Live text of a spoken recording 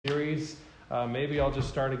series. Maybe I'll just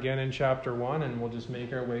start again in chapter 1 and we'll just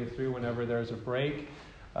make our way through whenever there's a break.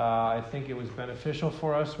 I think it was beneficial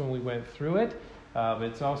for us when we went through it. But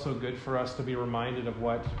it's also good for us to be reminded of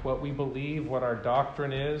what we believe, what our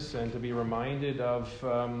doctrine is, and to be reminded of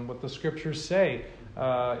what the scriptures say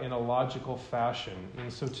in a logical fashion.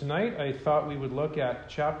 And so tonight I thought we would look at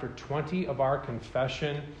chapter 20 of our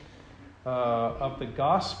confession of the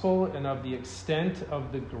gospel and of the extent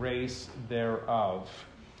of the grace thereof.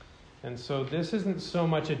 And so this isn't so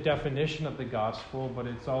much a definition of the gospel, but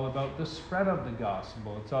it's all about the spread of the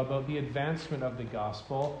gospel. It's all about the advancement of the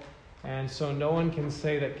gospel. And so no one can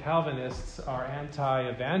say that Calvinists are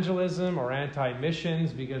anti-evangelism or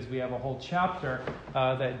anti-missions, because we have a whole chapter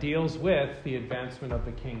that deals with the advancement of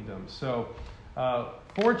the kingdom. So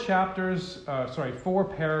 4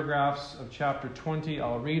 paragraphs of chapter 20.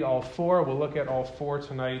 I'll read all 4. We'll look at all 4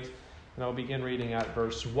 tonight, and I'll begin reading at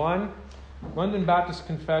verse 1. London Baptist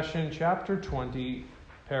Confession, chapter 20,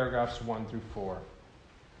 paragraphs 1 through 4.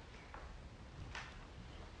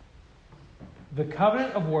 The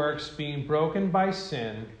covenant of works being broken by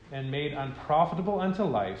sin and made unprofitable unto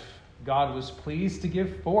life, God was pleased to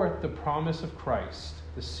give forth the promise of Christ,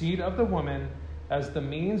 the seed of the woman, as the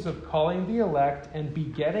means of calling the elect and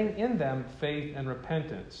begetting in them faith and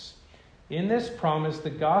repentance. In this promise the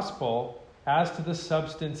gospel, as to the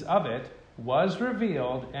substance of it, was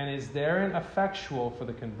revealed and is therein effectual for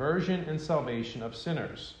the conversion and salvation of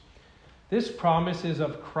sinners. This promise is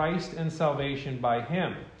of Christ and salvation by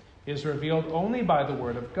him, is revealed only by the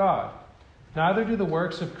word of God. Neither do the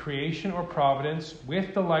works of creation or providence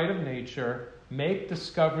with the light of nature make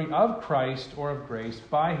discovery of Christ or of grace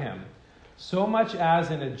by him, so much as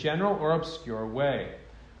in a general or obscure way,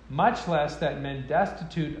 much less that men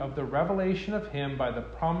destitute of the revelation of him by the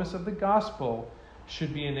promise of the gospel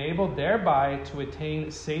should be enabled thereby to attain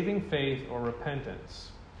saving faith or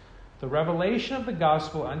repentance. The revelation of the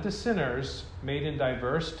gospel unto sinners, made in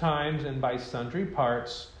diverse times and by sundry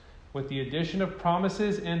parts, with the addition of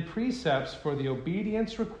promises and precepts for the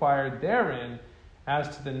obedience required therein,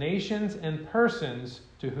 as to the nations and persons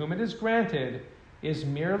to whom it is granted, is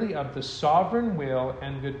merely of the sovereign will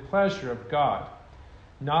and good pleasure of God,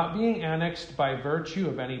 not being annexed by virtue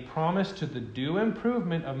of any promise to the due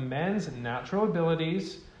improvement of men's natural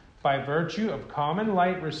abilities, by virtue of common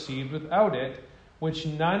light received without it, which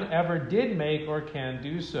none ever did make or can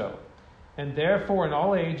do so. And therefore in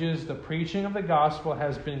all ages the preaching of the gospel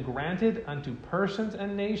has been granted unto persons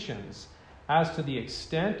and nations, as to the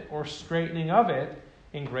extent or straightening of it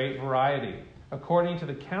in great variety, according to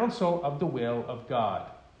the counsel of the will of God.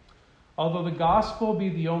 Although the gospel be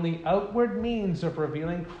the only outward means of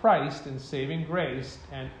revealing Christ and saving grace,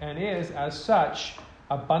 and is, as such,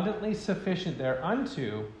 abundantly sufficient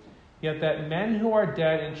thereunto, yet that men who are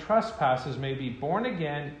dead in trespasses may be born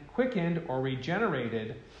again, quickened, or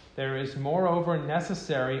regenerated, there is moreover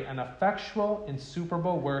necessary an effectual,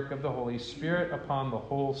 insuperable work of the Holy Spirit upon the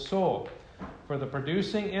whole soul, for the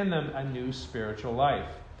producing in them a new spiritual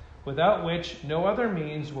life, without which no other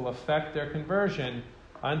means will effect their conversion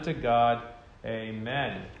unto God.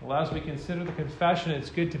 Amen. Well, as we consider the confession, it's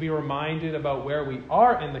good to be reminded about where we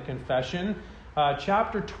are in the confession.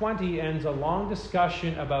 Chapter 20 ends a long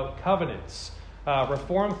discussion about covenants.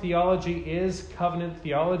 Reformed theology is covenant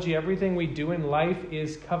theology. Everything we do in life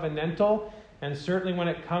is covenantal. And certainly when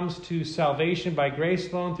it comes to salvation by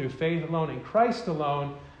grace alone, through faith alone, in Christ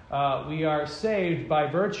alone, we are saved by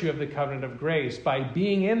virtue of the covenant of grace, by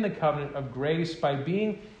being in the covenant of grace, by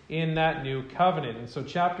being in that new covenant. And so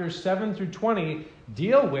chapters 7 through 20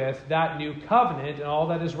 deal with that new covenant and all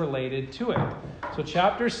that is related to it. So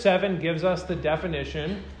chapter 7 gives us the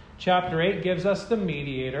definition. Chapter 8 gives us the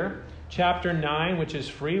mediator. Chapter 9, which is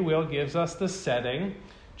free will, gives us the setting.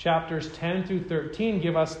 Chapters 10 through 13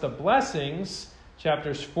 give us the blessings.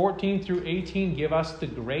 Chapters 14 through 18 give us the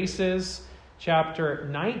graces. Chapter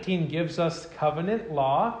 19 gives us covenant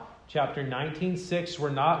law. Chapter 19:6,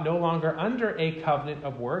 we're no longer under a covenant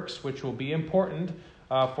of works, which will be important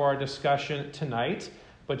for our discussion tonight.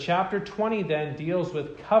 But chapter 20 then deals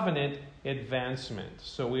with covenant advancement.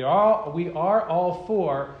 So we are all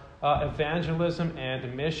for evangelism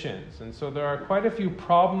and missions. And so there are quite a few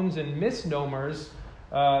problems and misnomers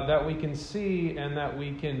that we can see and that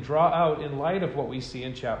we can draw out in light of what we see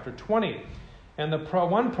in chapter 20. And the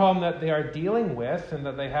one problem that they are dealing with and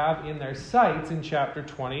that they have in their sights in chapter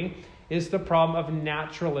 20 is the problem of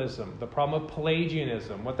naturalism, the problem of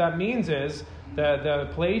Pelagianism. What that means is that the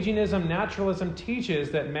Pelagianism, naturalism teaches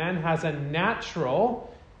that man has a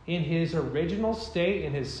natural, in his original state,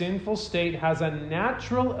 in his sinful state, has a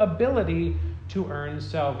natural ability to earn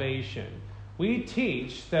salvation. we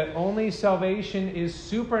teach that only salvation is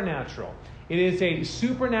supernatural. It is a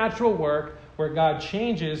supernatural work where God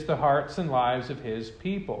changes the hearts and lives of his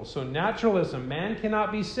people. So naturalism, man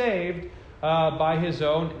cannot be saved by his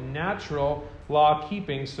own natural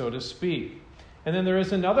law-keeping, so to speak. And then there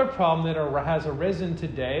is another problem that has arisen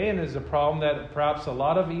today, and is a problem that perhaps a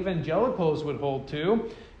lot of evangelicals would hold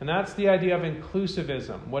to, and that's the idea of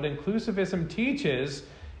inclusivism. What inclusivism teaches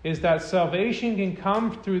is that salvation can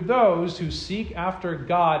come through those who seek after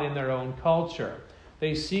God in their own culture.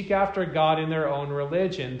 They seek after God in their own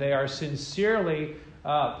religion. They are sincerely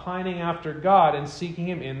pining after God and seeking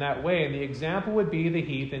him in that way. And the example would be the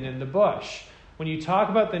heathen in the bush. When you talk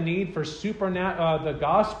about the need for the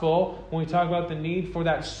gospel, when we talk about the need for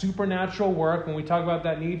that supernatural work, when we talk about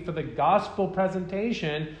that need for the gospel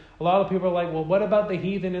presentation, a lot of people are like, well, what about the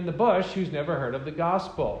heathen in the bush who's never heard of the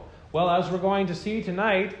gospel? Well, as we're going to see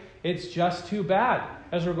tonight, it's just too bad.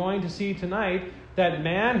 As we're going to see tonight, that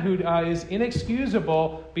man who is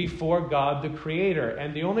inexcusable before God the Creator.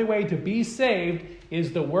 And the only way to be saved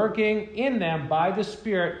is the working in them by the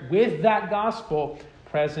Spirit with that gospel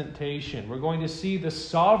presentation. We're going to see the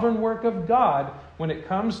sovereign work of God when it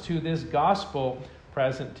comes to this gospel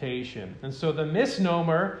presentation. And so the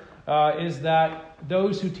misnomer is that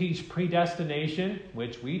those who teach predestination,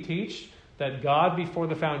 which we teach, that God before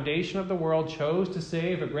the foundation of the world chose to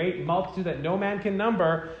save a great multitude that no man can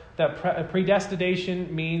number, that predestination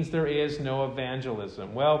means there is no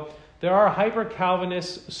evangelism. Well, there are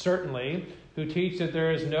hyper-Calvinists, certainly, who teach that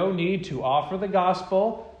there is no need to offer the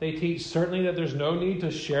gospel. They teach certainly that there's no need to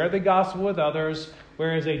share the gospel with others,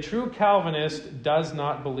 whereas a true Calvinist does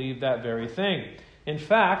not believe that very thing. In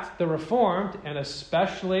fact, the Reformed, and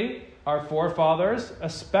especially our forefathers,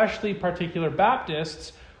 especially particular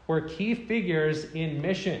Baptists, were key figures in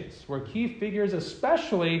missions, were key figures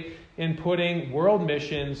especially in putting world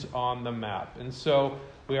missions on the map. And so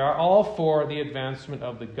we are all for the advancement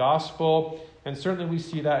of the gospel, and certainly we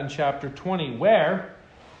see that in chapter 20, where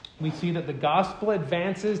we see that the gospel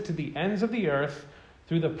advances to the ends of the earth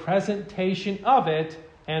through the presentation of it,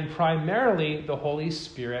 and primarily the Holy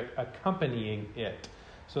Spirit accompanying it.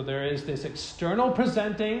 So there is this external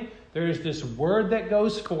presenting, there is this word that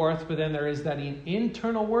goes forth, but then there is that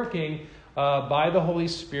internal working by the Holy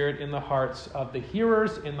Spirit in the hearts of the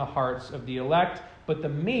hearers, in the hearts of the elect. But the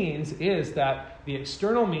means is that, the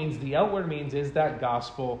external means, the outward means is that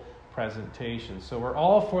gospel presentation. So we're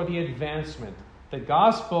all for the advancement, the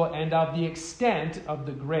gospel, and of the extent of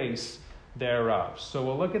the grace thereof. So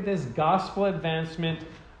we'll look at this gospel advancement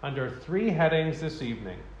under three headings this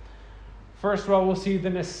evening. First of all, we'll see the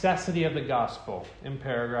necessity of the gospel in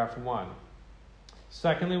paragraph 1.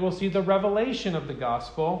 Secondly, we'll see the revelation of the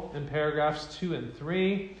gospel in paragraphs 2 and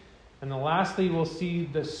 3. And then lastly, we'll see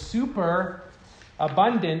the supernatural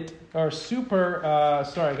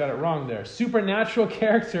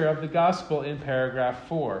character of the gospel in paragraph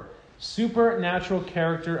 4. Supernatural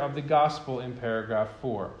character of the gospel in paragraph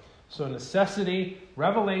 4. So necessity,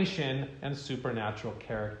 revelation, and supernatural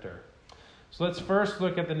character. So let's first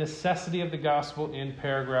look at the necessity of the gospel in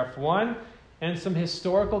paragraph 1, and some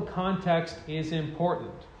historical context is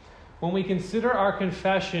important. When we consider our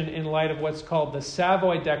confession in light of what's called the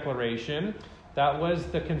Savoy Declaration, that was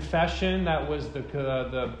the confession, that was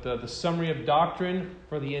the summary of doctrine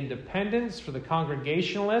for the independents, for the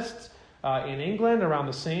Congregationalists in England around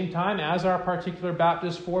the same time as our particular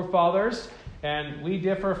Baptist forefathers. And we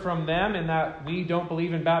differ from them in that we don't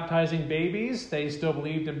believe in baptizing babies. They still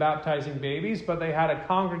believed in baptizing babies, but they had a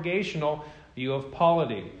congregational view of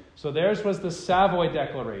polity. So theirs was the Savoy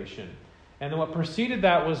Declaration. And then what preceded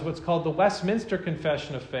that was what's called the Westminster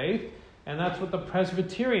Confession of Faith. And that's what the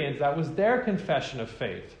Presbyterians, that was their confession of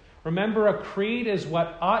faith. Remember, a creed is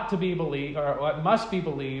what ought to be believed, or what must be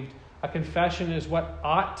believed. A confession is what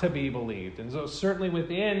ought to be believed. And so certainly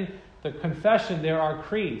within the confession, there are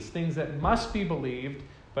creeds, things that must be believed,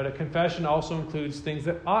 but a confession also includes things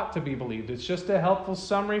that ought to be believed. It's just a helpful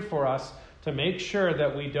summary for us to make sure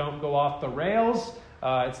that we don't go off the rails.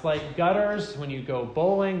 It's like gutters when you go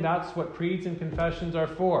bowling. That's what creeds and confessions are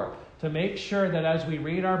for. To make sure that as we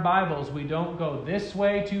read our Bibles, we don't go this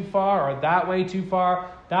way too far or that way too far.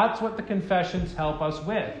 That's what the confessions help us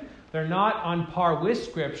with. They're not on par with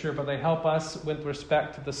Scripture, but they help us with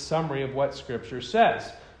respect to the summary of what Scripture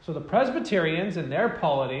says. So the Presbyterians in their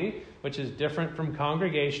polity, which is different from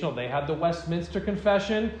Congregational, they had the Westminster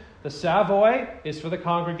Confession. The Savoy is for the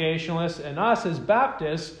Congregationalists, and us as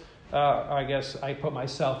Baptists, I guess I put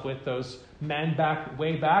myself with those men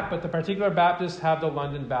way back, but the particular Baptists have the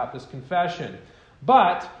London Baptist Confession.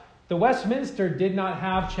 But the Westminster did not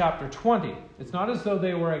have chapter 20. It's not as though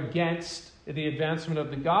they were against the advancement of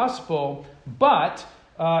the gospel, but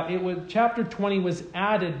chapter 20 was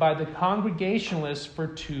added by the Congregationalists for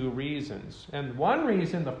two reasons. And one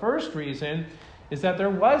reason, the first reason, is that there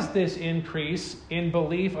was this increase in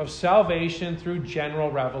belief of salvation through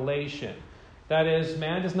general revelation. That is,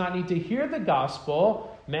 man does not need to hear the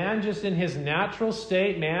gospel. Man just in his natural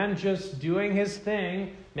state, man just doing his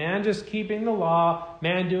thing, man just keeping the law,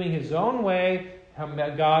 man doing his own way,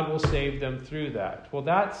 God will save them through that. Well,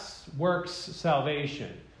 that's works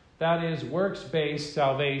salvation. That is works-based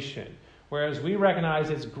salvation. Whereas we recognize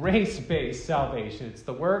it's grace-based salvation. It's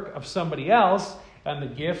the work of somebody else and the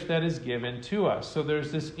gift that is given to us. So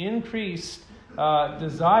there's this increased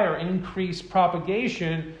desire, increased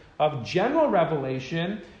propagation of general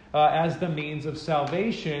revelation as the means of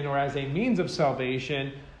salvation, or as a means of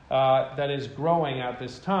salvation that is growing at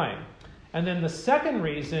this time. And then the second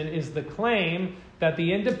reason is the claim that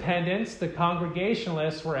the independents, the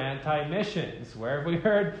Congregationalists, were anti-missions. Where have we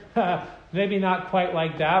heard, maybe not quite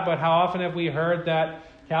like that, but how often have we heard that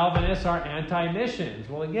Calvinists are anti-missions?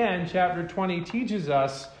 Well, again, chapter 20 teaches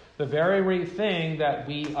us the very thing that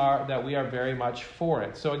we are very much for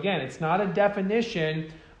it. So again, it's not a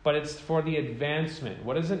definition, but it's for the advancement.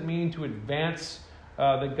 What does it mean to advance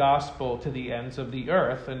the gospel to the ends of the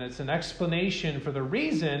earth? And it's an explanation for the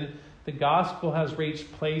reason the gospel has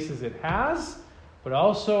reached places it has, but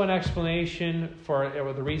also an explanation for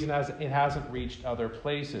the reason it hasn't reached other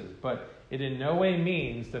places. But it in no way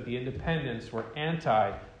means that the independents were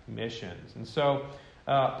anti-missions. And so,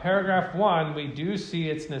 paragraph 1, we do see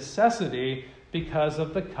its necessity because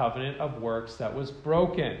of the covenant of works that was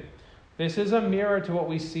broken. This is a mirror to what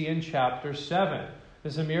we see in chapter 7.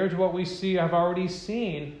 This is a mirror to what we have already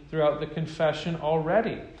seen throughout the confession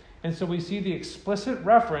already. And so we see the explicit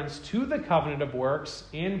reference to the covenant of works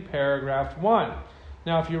in paragraph 1.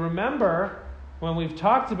 Now, if you remember, when we've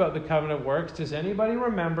talked about the covenant of works, does anybody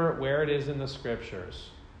remember where it is in the scriptures?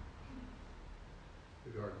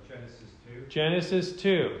 Genesis 2. Genesis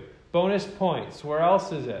 2. Bonus points. Where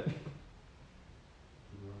else is it?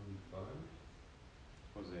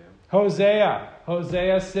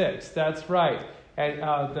 Hosea 6. That's right. And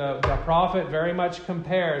the prophet very much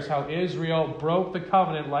compares how Israel broke the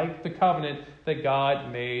covenant like the covenant that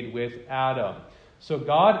God made with Adam. So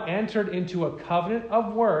God entered into a covenant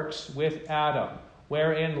of works with Adam,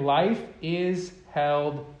 wherein life is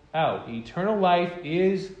held out. Eternal life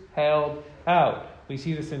is held out. We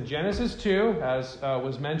see this in Genesis 2, as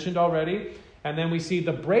was mentioned already. And then we see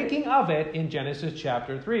the breaking of it in Genesis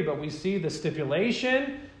chapter 3. But we see the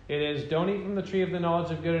stipulation. It is, don't eat from the tree of the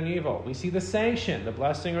knowledge of good and evil. We see the sanction, the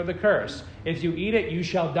blessing or the curse. If you eat it, you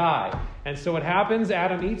shall die. And so what happens,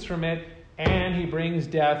 Adam eats from it, and he brings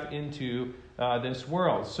death into this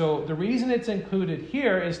world. So the reason it's included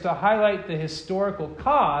here is to highlight the historical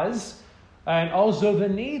cause and also the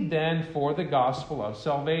need then for the gospel of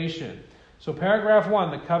salvation. So paragraph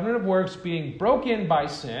 1, the covenant of works being broken by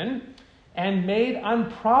sin and made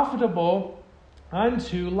unprofitable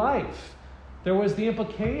unto life. There was the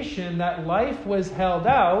implication that life was held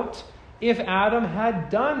out if Adam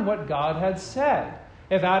had done what God had said.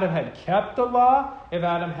 If Adam had kept the law, if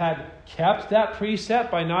Adam had kept that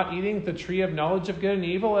precept by not eating the tree of knowledge of good and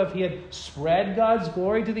evil, if he had spread God's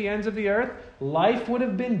glory to the ends of the earth, life would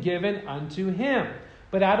have been given unto him.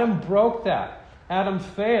 But Adam broke that. Adam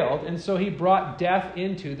failed, and so he brought death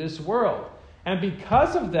into this world. And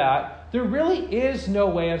because of that, there really is no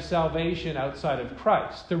way of salvation outside of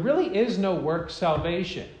Christ. There really is no work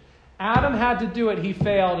salvation. Adam had to do it. He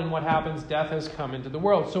failed, and what happens? Death has come into the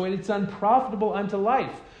world. So it's unprofitable unto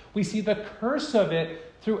life. We see the curse of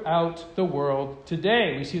it throughout the world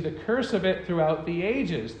today. We see the curse of it throughout the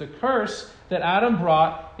ages. The curse that Adam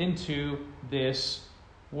brought into this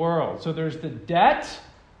world. So there's the debt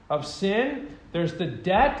of sin. There's the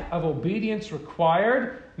debt of obedience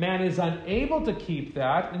required. Man is unable to keep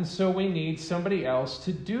that, and so we need somebody else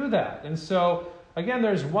to do that. And so, again,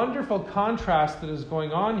 there's wonderful contrast that is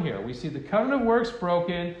going on here. We see the covenant of works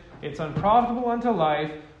broken. It's unprofitable unto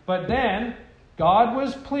life. But then, God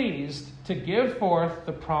was pleased to give forth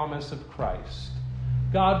the promise of Christ.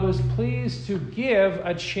 God was pleased to give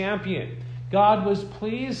a champion. God was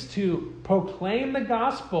pleased to proclaim the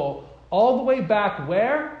gospel all the way back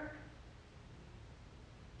where?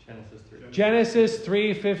 Genesis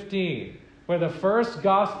 3:15, where the first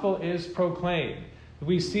gospel is proclaimed.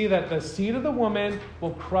 We see that the seed of the woman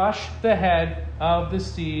will crush the head of the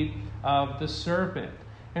seed of the serpent.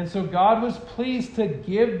 And so God was pleased to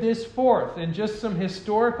give this forth. And just some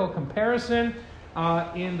historical comparison,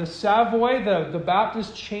 in the Savoy, the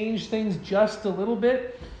Baptists changed things just a little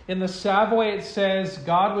bit. In the Savoy it says,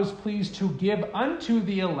 God was pleased to give unto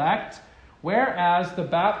the elect whereas the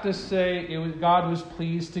Baptists say God was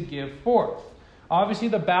pleased to give forth. Obviously,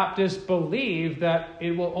 the Baptists believe that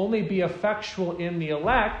it will only be effectual in the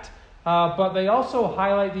elect, but they also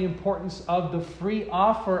highlight the importance of the free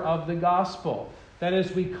offer of the gospel. That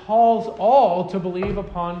is, we calls all to believe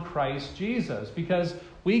upon Christ Jesus, because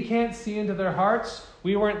we can't see into their hearts.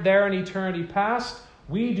 We weren't there in eternity past.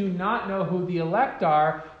 We do not know who the elect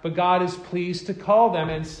are, but God is pleased to call them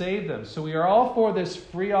and save them. So we are all for this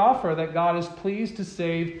free offer that God is pleased to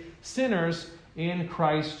save sinners in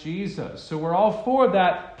Christ Jesus. So we're all for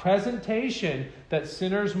that presentation that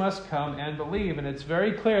sinners must come and believe. And it's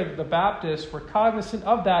very clear that the Baptists were cognizant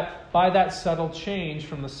of that by that subtle change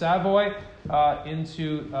from the Savoy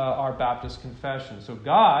into our Baptist confession. So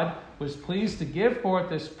God was pleased to give forth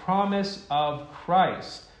this promise of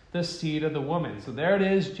Christ, the seed of the woman. So there it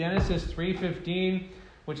is, Genesis 3:15,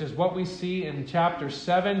 which is what we see in chapter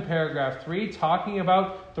 7, paragraph 3, talking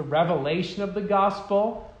about the revelation of the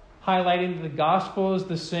gospel, highlighting that the gospel is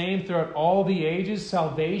the same throughout all the ages.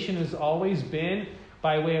 Salvation has always been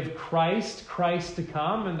by way of Christ to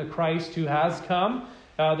come, and the Christ who has come.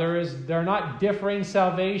 There are not differing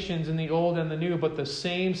salvations in the old and the new, but the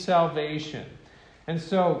same salvation. And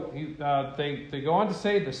so they go on to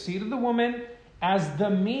say the seed of the woman as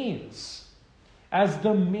the means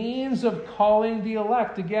of calling the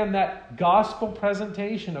elect. Again, that gospel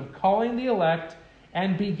presentation of calling the elect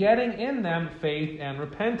and begetting in them faith and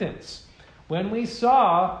repentance. When we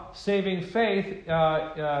saw saving faith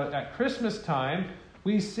at Christmas time,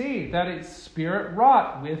 we see that it's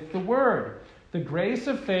Spirit-wrought with the Word. The grace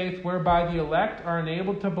of faith whereby the elect are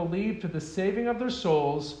enabled to believe to the saving of their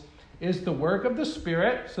souls is the work of the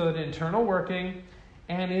Spirit, so that internal working,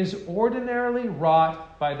 and is ordinarily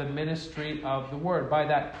wrought by the ministry of the Word, by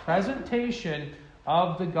that presentation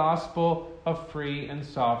of the gospel of free and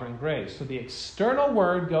sovereign grace. So the external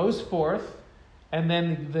word goes forth, and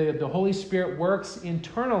then the Holy Spirit works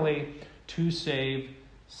internally to save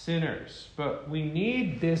sinners. But we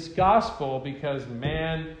need this gospel because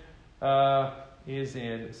man is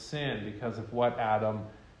in sin because of what Adam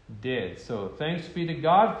did. So thanks be to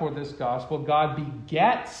God for this gospel. God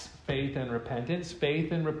begets faith and repentance.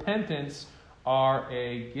 Faith and repentance are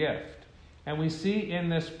a gift. And we see in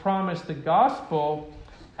this promise the gospel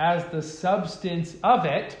as the substance of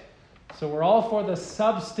it. So we're all for the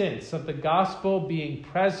substance of the gospel being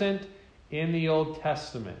present in the Old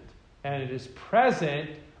Testament. And it is present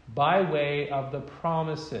by way of the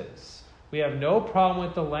promises. We have no problem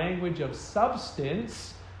with the language of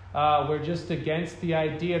substance. We're just against the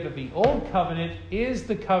idea that the Old Covenant is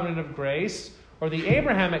the covenant of grace, or the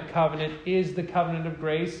Abrahamic covenant is the covenant of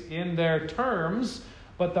grace in their terms.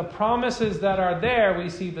 But the promises that are there, we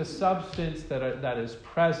see the substance that is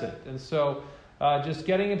present. And so just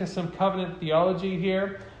getting into some covenant theology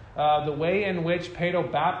here, the way in which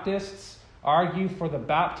Paedo-Baptists argue for the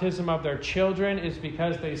baptism of their children is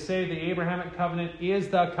because they say the Abrahamic covenant is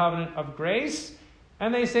the covenant of grace,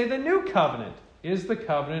 and they say the new covenant is the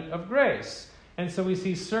covenant of grace. And so we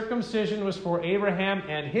see circumcision was for Abraham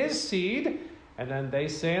and his seed, and then they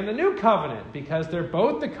say in the new covenant, because they're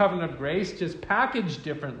both the covenant of grace, just packaged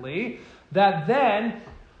differently, that then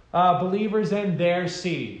believers and their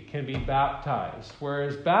seed can be baptized.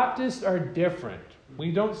 Whereas Baptists are different. We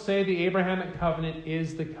don't say the Abrahamic covenant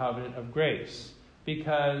is the covenant of grace,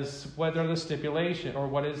 because what are the stipulation, or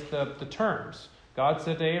what is the terms? God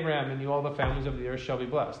said to Abraham, "And you all the families of the earth shall be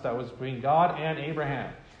blessed." That was between God and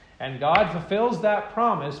Abraham. And God fulfills that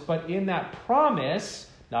promise, but in that promise,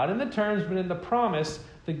 not in the terms, but in the promise,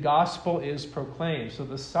 the gospel is proclaimed. So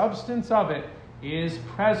the substance of it is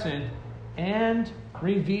present and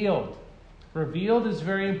revealed. Revealed is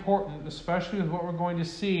very important, especially with what we're going to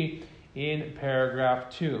see in paragraph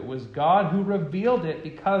 2. It was God who revealed it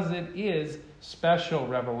because it is special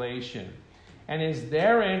revelation and is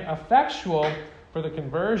therein effectual for the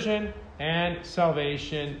conversion and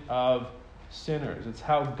salvation of sinners. It's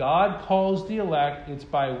how God calls the elect. It's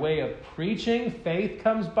by way of preaching. Faith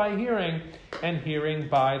comes by hearing, and hearing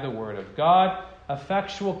by the word of God.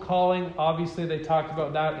 Effectual calling, obviously they talked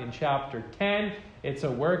about that in chapter 10. It's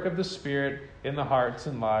a work of the Spirit in the hearts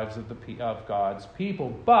and lives of God's people.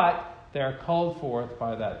 But they are called forth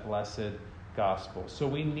by that blessed gospel. So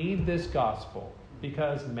we need this gospel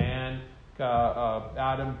because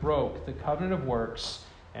Adam broke the covenant of works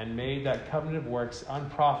and made that covenant of works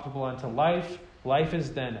unprofitable unto life. Life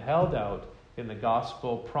is then held out in the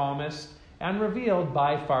gospel promised and revealed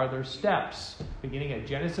by farther steps, beginning at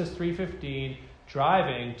Genesis 3:15,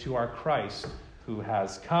 driving to our Christ, who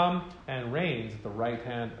has come and reigns at the right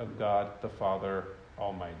hand of God the Father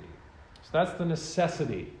Almighty. So that's the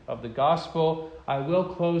necessity of the gospel. I will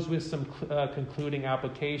close with some concluding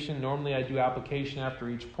application. Normally I do application after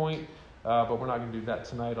each point, but we're not going to do that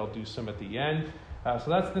tonight. I'll do some at the end. So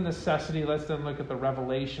that's the necessity. Let's then look at the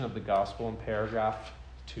revelation of the gospel in paragraphs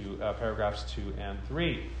 2 and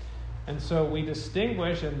 3. And so we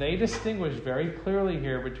distinguish, and they distinguish very clearly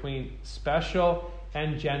here between special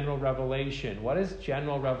and general revelation. What is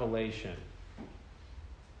general revelation?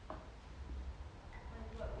 Like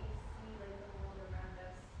what we see, like the world around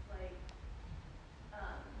us, like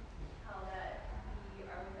how that we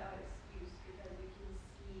are without excuse because we can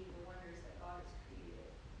see the wonders that God has created.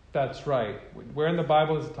 That's right. Where in the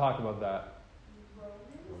Bible does it talk about that?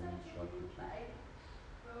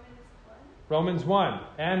 Romans 1.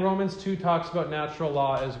 And Romans 2 talks about natural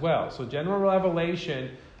law as well. So general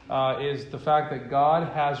revelation is the fact that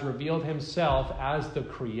God has revealed himself as the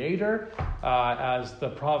creator, as the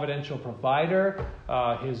providential provider,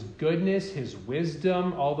 his goodness, his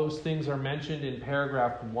wisdom. All those things are mentioned in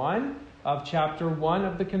paragraph 1 of chapter 1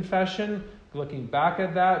 of the confession. Looking back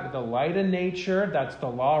at that, the light of nature, that's the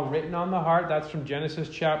law written on the heart. That's from Genesis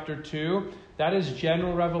chapter 2. That is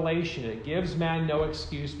general revelation. It gives man no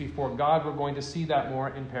excuse before God. We're going to see that more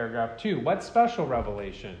in paragraph 2. What's special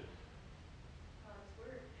revelation?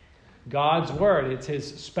 God's Word. It's his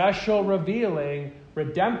special revealing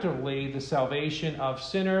redemptively the salvation of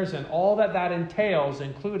sinners and all that entails,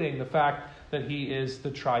 including the fact that he is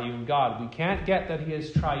the triune God. We can't get that he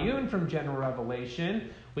is triune from general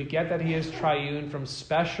revelation. We get that he is triune from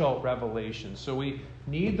special revelation. So we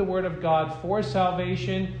need the Word of God for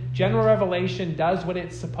salvation. General revelation does what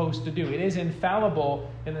it's supposed to do. It is infallible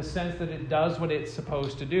in the sense that it does what it's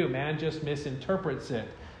supposed to do. Man just misinterprets it.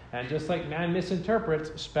 And just like man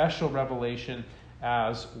misinterprets, special revelation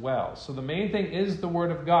as well. So the main thing is the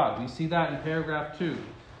Word of God. We see that in paragraph 2.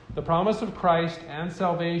 The promise of Christ and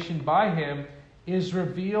salvation by him is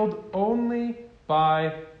revealed only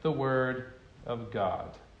by the Word of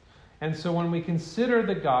God. And so when we consider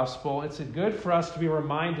the gospel, it's good for us to be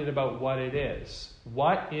reminded about what it is.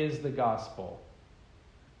 What is the gospel?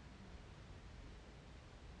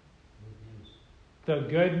 The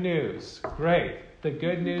good news. Great. The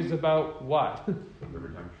good news about what? The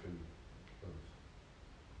redemption of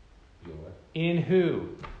the elect. In who?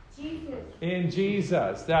 Jesus. In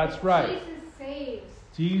Jesus. That's right. Jesus saves.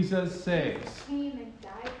 Jesus saves. Jesus came and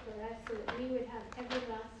died for us so that we would have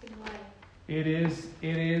everlasting life. It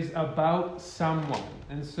is about someone.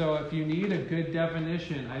 And so if you need a good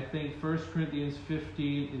definition, I think 1 Corinthians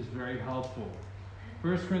 15 is very helpful.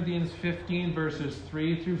 1 Corinthians 15 verses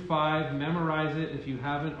 3 through 5. Memorize it if you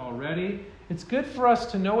haven't already. It's good for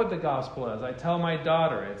us to know what the gospel is. I tell my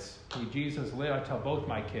daughter, it's Jesus lived. I tell both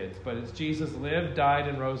my kids, but it's Jesus lived, died,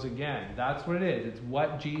 and rose again. That's what it is. It's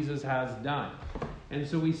what Jesus has done. And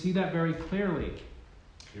so we see that very clearly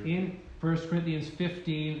in 1 Corinthians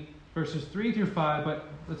 15 verses 3 through 5, but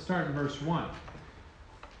let's start in verse 1.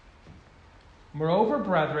 Moreover,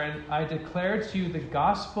 brethren, I declare to you the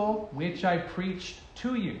gospel which I preached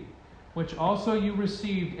to you, which also you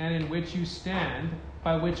received and in which you stand,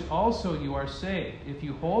 by which also you are saved, if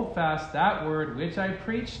you hold fast that word which I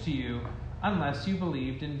preached to you, unless you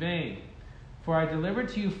believed in vain. For I delivered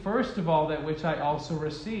to you first of all that which I also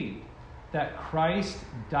received, that Christ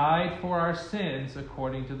died for our sins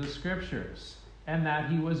according to the Scriptures, and that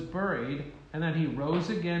he was buried, and that he rose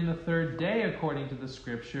again the third day according to the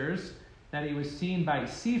Scriptures, that he was seen by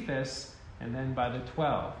Cephas, and then by the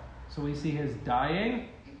 12. So we see his dying,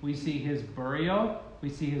 we see his burial, we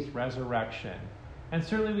see his resurrection. And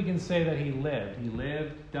certainly we can say that he lived. He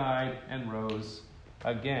lived, died, and rose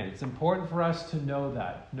again. It's important for us to know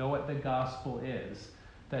that, know what the gospel is,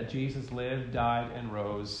 that Jesus lived, died, and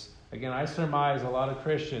rose again. I surmise a lot of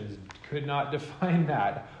Christians could not define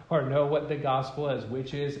that or know what the gospel is,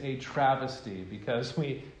 which is a travesty, because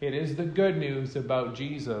it is the good news about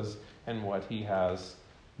Jesus and what he has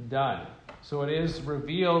done. So it is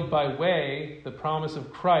revealed by way, the promise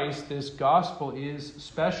of Christ. This gospel is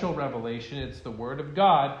special revelation. It's the Word of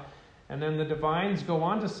God. And then the divines go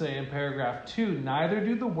on to say in paragraph 2, neither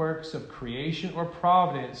do the works of creation or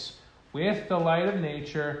providence with the light of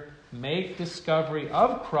nature make discovery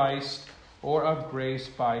of Christ or of grace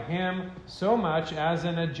by him, so much as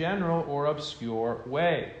in a general or obscure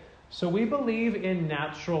way. So we believe in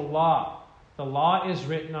natural law. The law is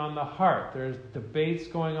written on the heart. There's debates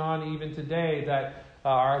going on even today that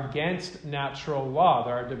are against natural law.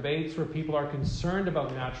 There are debates where people are concerned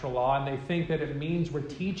about natural law, and they think that it means we're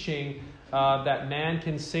teaching that man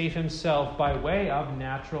can save himself by way of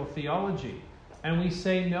natural theology. And we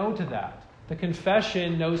say no to that. The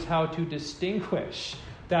confession knows how to distinguish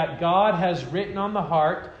that God has written on the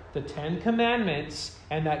heart the 10 Commandments,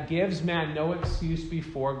 and that gives man no excuse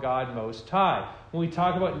before God Most High. When we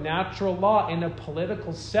talk about natural law in a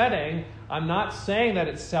political setting, I'm not saying that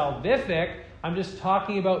it's salvific. I'm just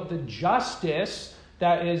talking about the justice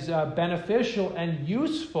that is beneficial and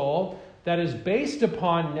useful, that is based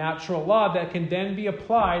upon natural law, that can then be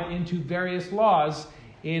applied into various laws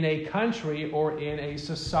in a country or in a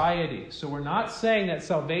society. So we're not saying that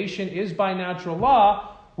salvation is by natural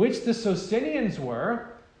law, which the Socinians were,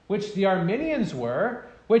 which the Arminians were,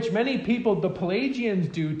 which many people, the Pelagians,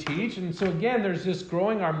 do teach. And so again, there's this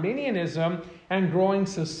growing Arminianism and growing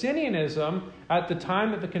Socinianism at the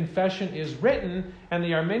time that the confession is written. And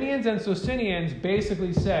the Arminians and Socinians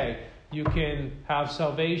basically say you can have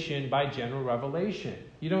salvation by general revelation.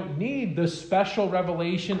 You don't need the special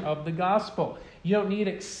revelation of the gospel. You don't need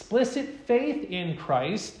explicit faith in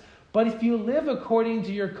Christ. But if you live according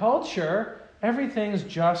to your culture, everything's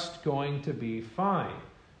just going to be fine.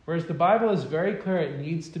 Whereas the Bible is very clear, it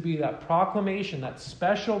needs to be that proclamation, that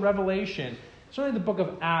special revelation. Certainly the book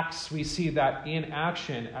of Acts, we see that in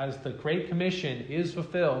action as the Great Commission is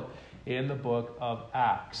fulfilled in the book of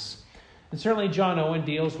Acts. And certainly John Owen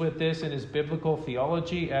deals with this in his biblical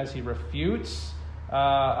theology as he refutes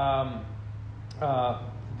the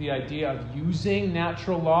idea of using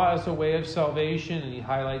natural law as a way of salvation, and he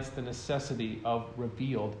highlights the necessity of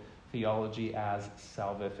revealed theology as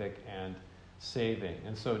salvific and saving.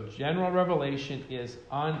 And so general revelation is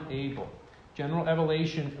unable. General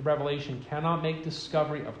revelation cannot make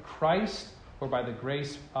discovery of Christ or by the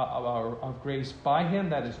grace of grace by him.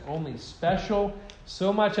 That is only special,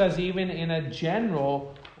 so much as even in a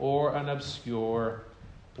general or an obscure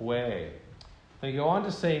way. They go on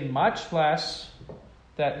to say, much less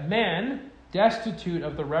that men, destitute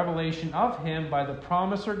of the revelation of him by the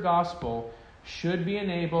promise or gospel, should be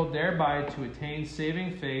enabled thereby to attain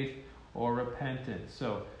saving faith or repentance.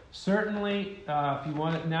 So certainly, if you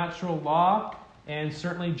want natural law and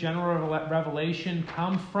certainly general revelation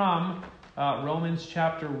come from Romans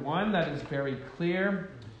chapter 1, that is very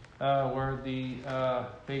clear, where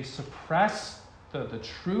they suppress the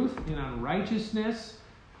truth in unrighteousness.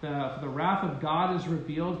 The wrath of God is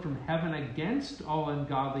revealed from heaven against all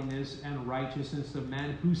ungodliness and righteousness of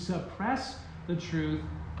men who suppress the truth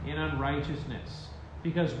in unrighteousness.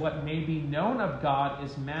 Because what may be known of God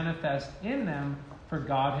is manifest in them, for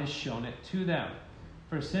God has shown it to them.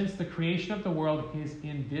 For since the creation of the world, his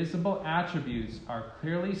invisible attributes are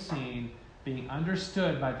clearly seen, being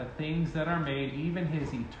understood by the things that are made, even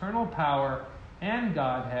his eternal power and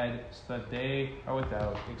Godhead, so that they are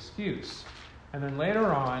without excuse. And then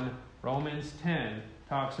later on, Romans 10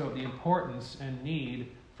 talks about the importance and need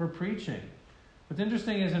for preaching. What's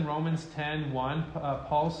interesting is in Romans 10:1,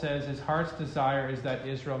 Paul says his heart's desire is that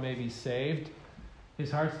Israel may be saved.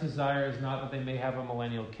 His heart's desire is not that they may have a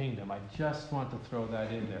millennial kingdom. I just want to throw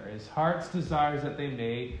that in there. His heart's desire is that they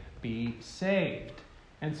may be saved.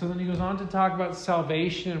 And so then he goes on to talk about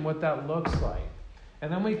salvation and what that looks like.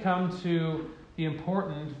 And then we come to the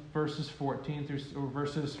important verses 14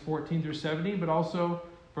 through 17, but also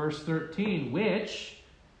verse 13, which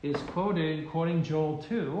is quoting Joel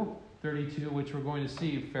 2:32, which we're going to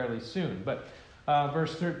see fairly soon. But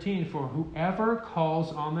verse 13, for whoever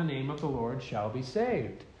calls on the name of the Lord shall be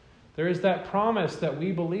saved. There is that promise that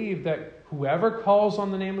we believe that whoever calls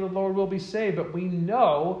on the name of the Lord will be saved, but we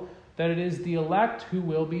know that it is the elect who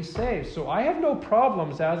will be saved. So I have no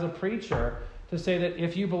problems as a preacher to say that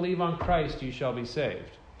if you believe on Christ, you shall be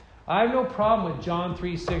saved. I have no problem with John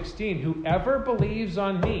 3:16. Whoever believes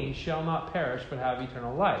on me shall not perish but have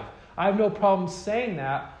eternal life. I have no problem saying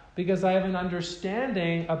that because I have an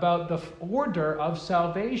understanding about the order of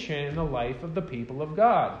salvation in the life of the people of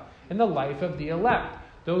God, in the life of the elect.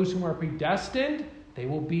 Those who are predestined, they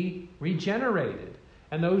will be regenerated.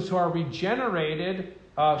 And those who are regenerated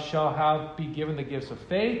shall be given the gifts of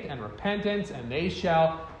faith and repentance, and they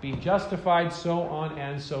shall be justified, so on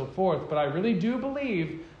and so forth. But I really do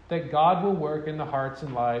believe that God will work in the hearts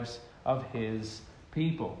and lives of his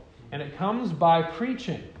people. And it comes by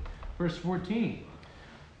preaching. Verse 14.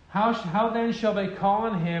 How then shall they call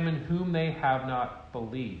on him in whom they have not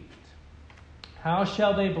believed? How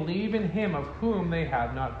shall they believe in him of whom they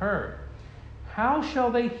have not heard? How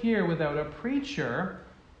shall they hear without a preacher?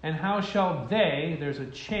 And how shall they, there's a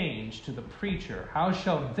change to the preacher, how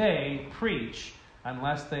shall they preach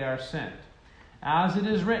unless they are sent? As it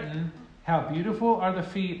is written, how beautiful are the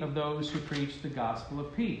feet of those who preach the gospel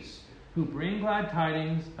of peace, who bring glad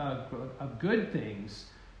tidings of good things,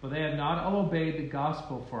 but they have not all obeyed the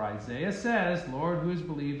gospel. For Isaiah says, Lord, who has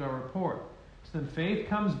believed our report? So then faith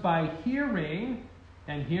comes by hearing,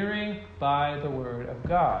 and hearing by the word of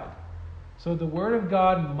God. So the word of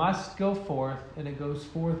God must go forth, and it goes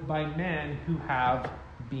forth by men who have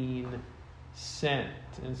been sent.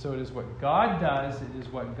 And so it is what God does, it is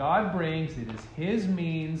what God brings, it is his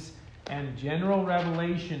means, and general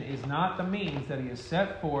revelation is not the means that he has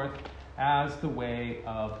set forth as the way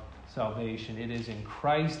of salvation. It is in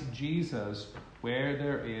Christ Jesus where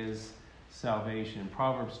there is salvation.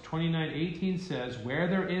 Proverbs 29:18 says, "Where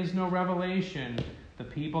there is no revelation, the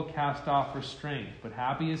people cast off restraint, but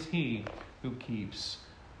happy is he who keeps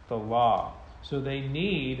the law." So they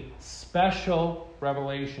need special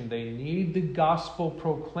revelation. They need the gospel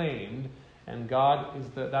proclaimed, and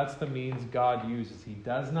that's the means God uses. He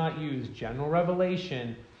does not use general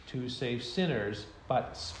revelation to save sinners,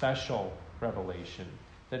 but special revelation,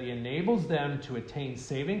 that he enables them to attain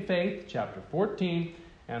saving faith, chapter 14,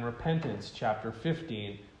 and repentance, chapter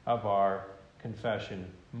 15 of our confession,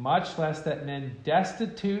 much less that men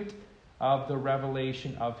destitute of the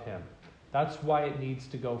revelation of him. That's why it needs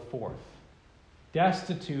to go forth.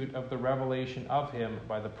 Destitute of the revelation of him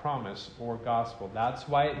by the promise or gospel. That's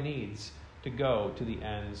why it needs to go to the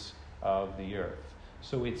ends of the earth.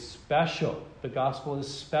 So it's special. The gospel is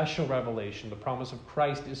special revelation. The promise of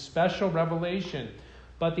Christ is special revelation.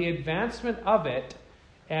 But the advancement of it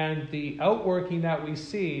and the outworking that we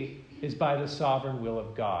see is by the sovereign will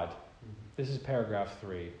of God. This is paragraph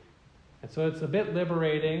 3. And so it's a bit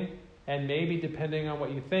liberating, and maybe, depending on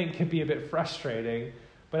what you think, can be a bit frustrating.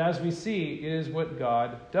 But as we see, it is what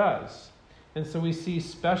God does. And so we see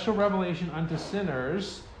special revelation unto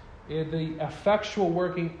sinners, the effectual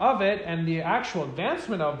working of it, and the actual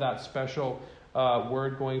advancement of that special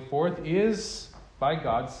word going forth is by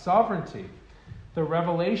God's sovereignty. The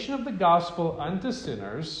revelation of the gospel unto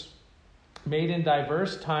sinners, made in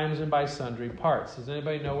diverse times and by sundry parts. Does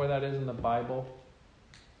anybody know where that is in the Bible?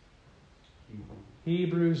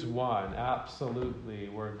 Hebrews 1, absolutely,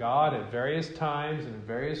 where God at various times and in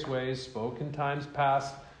various ways spoke in times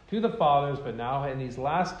past to the fathers, but now in these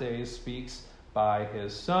last days speaks by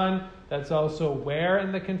his Son. That's also where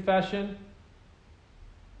in the confession?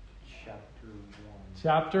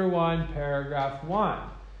 Chapter 1, paragraph 1.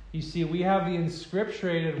 You see, we have the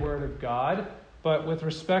inscripturated word of God, but with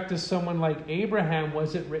respect to someone like Abraham,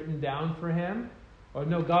 was it written down for him? Or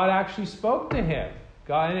no, God actually spoke to him.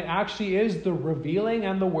 God, and it actually is the revealing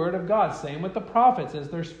and the word of God. Same with the prophets. As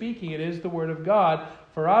they're speaking, it is the word of God.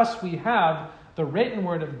 For us, we have the written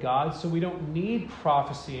word of God, so we don't need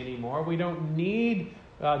prophecy anymore. We don't need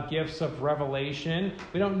gifts of revelation.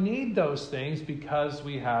 We don't need those things because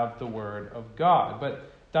we have the word of God. But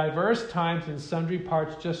diverse times and sundry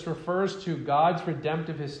parts just refers to God's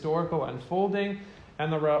redemptive historical unfolding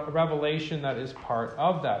and the revelation that is part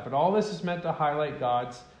of that. But all this is meant to highlight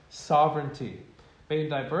God's sovereignty. Made in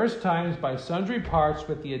diverse times by sundry parts,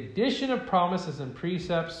 with the addition of promises and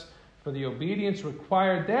precepts for the obedience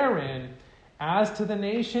required therein, as to the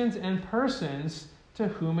nations and persons to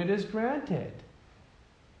whom it is granted.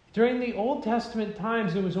 During the Old Testament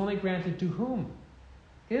times, it was only granted to whom?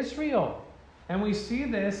 Israel. And we see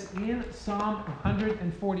this in Psalm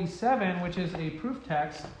 147, which is a proof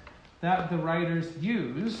text that the writers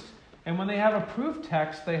used. And when they have a proof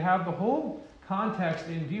text, they have the whole context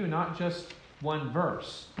in view, not just one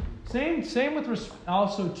verse. Same with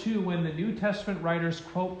also too when the New Testament writers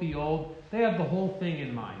quote the Old, they have the whole thing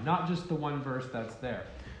in mind, not just the one verse that's there.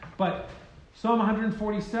 But Psalm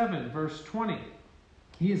 147, verse 20,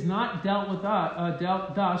 he has not dealt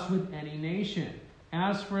thus with any nation.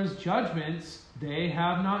 As for his judgments, they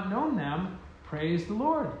have not known them. Praise the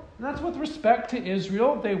Lord. And that's with respect to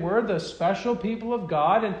Israel. They were the special people of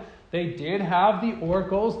God, and they did have the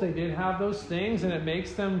oracles, they did have those things, and it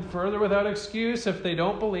makes them further without excuse if they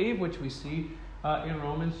don't believe, which we see in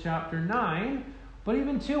Romans chapter 9. But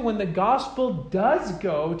even too, when the gospel does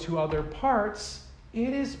go to other parts,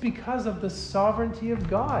 it is because of the sovereignty of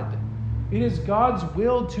God. It is God's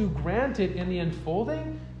will to grant it in the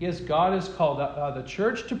unfolding. Yes, God has called the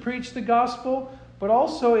church to preach the gospel, but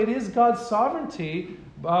also it is God's sovereignty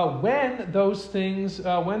when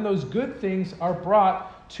those good things are brought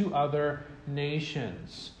to other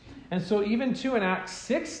nations. And so even too in Acts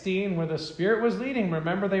 16, where the Spirit was leading,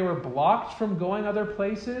 remember they were blocked from going other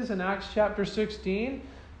places in Acts chapter 16?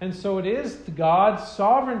 And so it is God's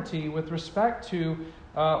sovereignty with respect to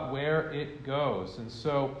where it goes. And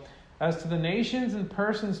so as to the nations and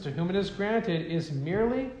persons to whom it is granted is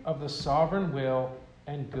merely of the sovereign will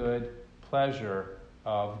and good pleasure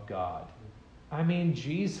of God. I mean,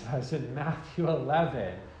 Jesus in Matthew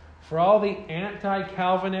 11, for all the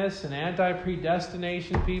anti-Calvinists and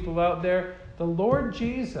anti-predestination people out there, the Lord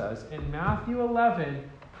Jesus in Matthew 11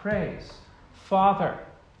 prays, Father,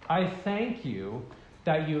 I thank you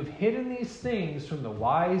that you have hidden these things from the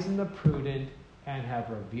wise and the prudent and have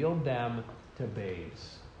revealed them to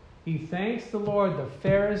babes. He thanks the Lord the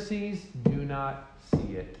Pharisees do not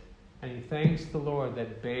see it. And he thanks the Lord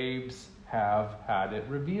that babes have had it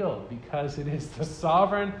revealed, because it is the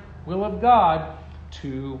sovereign will of God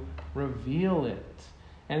to reveal it.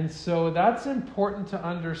 And so that's important to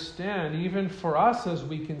understand, even for us, as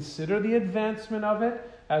we consider the advancement of it,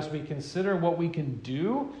 as we consider what we can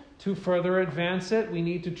do to further advance it. We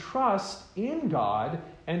need to trust in God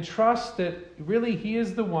and trust that really He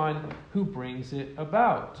is the one who brings it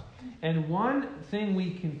about. And one thing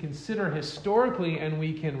we can consider historically and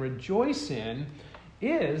we can rejoice in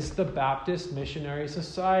is the Baptist Missionary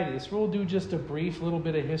Society. This will do just a brief little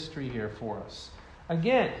bit of history here for us.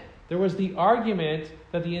 Again, there was the argument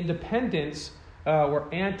that the independents were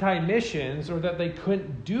anti-missions, or that they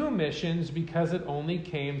couldn't do missions because it only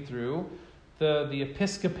came through the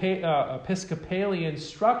Episcopalian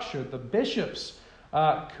structure. The bishops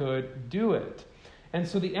could do it. And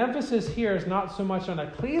so the emphasis here is not so much on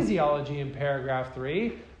ecclesiology in paragraph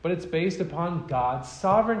 3, but it's based upon God's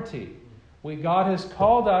sovereignty. God has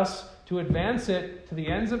called us to advance it to the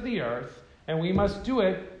ends of the earth, and we must do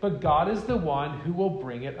it, but God is the one who will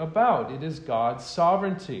bring it about. It is God's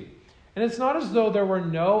sovereignty. And it's not as though there were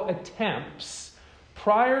no attempts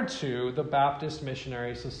prior to the Baptist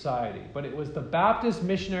Missionary Society, but it was the Baptist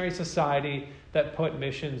Missionary Society that put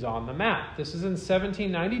missions on the map. This is in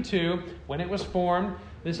 1792 when it was formed.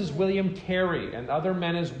 This is William Carey and other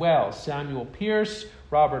men as well. Samuel Pierce,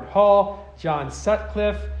 Robert Hall, John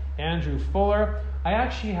Sutcliffe, Andrew Fuller. I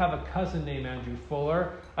actually have a cousin named Andrew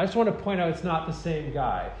Fuller. I just want to point out it's not the same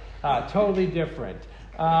guy. Totally different.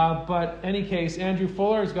 But in any case, Andrew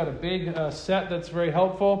Fuller has got a big set that's very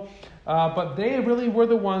helpful. But they really were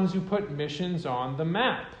the ones who put missions on the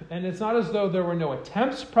map. And it's not as though there were no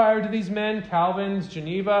attempts prior to these men. Calvin's,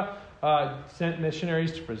 Geneva, sent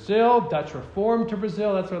missionaries to Brazil. Dutch Reformed to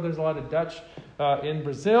Brazil. That's why there's a lot of Dutch in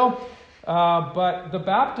Brazil. But the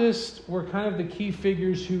Baptists were kind of the key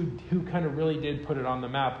figures who kind of really did put it on the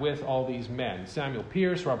map with all these men. Samuel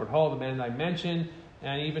Pierce, Robert Hall, the men I mentioned,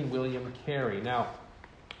 and even William Carey. Now,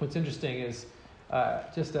 what's interesting is,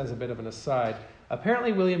 just as a bit of an aside,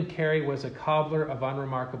 apparently William Carey was a cobbler of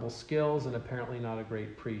unremarkable skills and apparently not a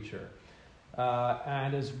great preacher.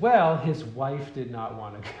 And as well, his wife did not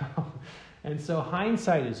want to go. And so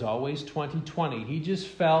hindsight is always 20/20. He just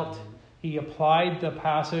felt... He applied the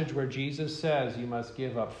passage where Jesus says you must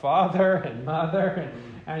give up father and mother,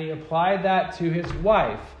 and he applied that to his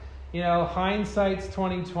wife. You know, hindsight's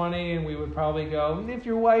 20/20, and we would probably go, if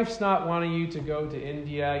your wife's not wanting you to go to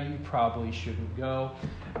India, you probably shouldn't go,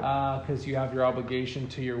 because you have your obligation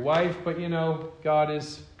to your wife. But you know, God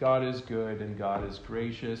is good and God is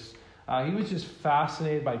gracious. He was just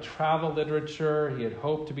fascinated by travel literature. He had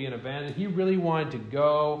hoped to be an evangelist. He really wanted to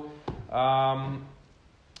go.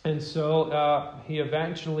 And so he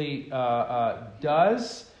eventually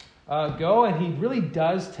does go, and he really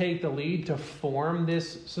does take the lead to form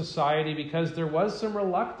this society because there was some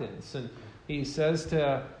reluctance. And he says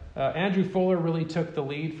to Andrew Fuller really took the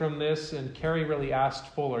lead from this, and Carey really asked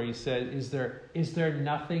Fuller. He said, "Is there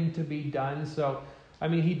nothing to be done?" So, I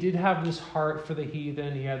mean, he did have this heart for the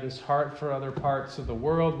heathen. He had this heart for other parts of the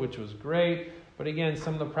world, which was great. But again,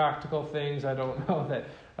 some of the practical things I don't know that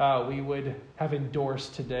we would have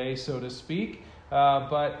endorsed today, so to speak.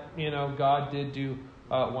 But, you know, God did do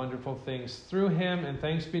wonderful things through him. And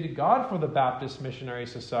thanks be to God for the Baptist Missionary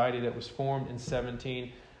Society that was formed in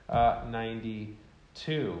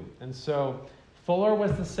 1792. And so Fuller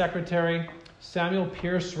was the secretary. Samuel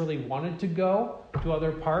Pierce really wanted to go to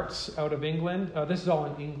other parts out of England. This is all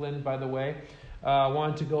in England, by the way.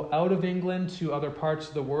 Wanted to go out of England to other parts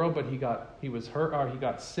of the world, but he was hurt, or he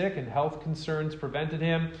got sick, and health concerns prevented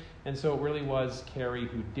him. And so it really was Carey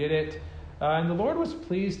who did it. And the Lord was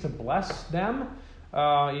pleased to bless them.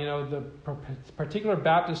 The particular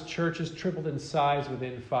Baptist churches tripled in size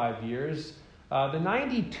within 5 years. The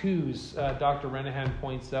 92s, Dr. Renahan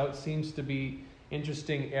points out, seems to be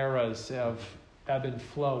interesting eras of ebb and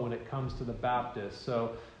flow when it comes to the Baptists.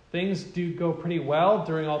 So things do go pretty well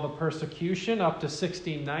during all the persecution up to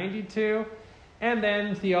 1692. And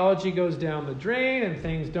then theology goes down the drain and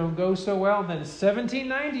things don't go so well. Then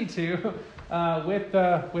 1792, with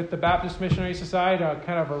the Baptist Missionary Society,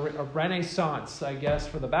 kind of a renaissance, I guess,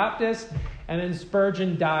 for the Baptists. And then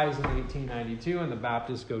Spurgeon dies in 1892 and the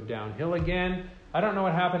Baptists go downhill again. I don't know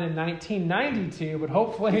what happened in 1992, but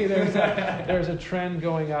hopefully there's a trend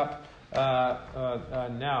going up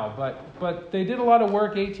now. But they did a lot of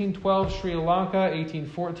work. 1812 Sri Lanka,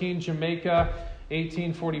 1814 Jamaica,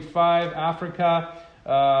 1845 Africa.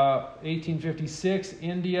 1856,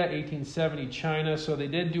 India, 1870, China. So they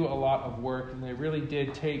did do a lot of work, and they really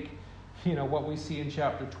did take, what we see in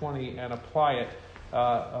chapter 20 and apply it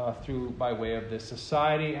through by way of this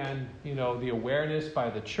society, and the awareness by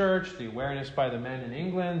the church, the awareness by the men in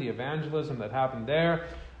England, the evangelism that happened there.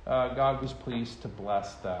 God was pleased to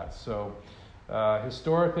bless that. So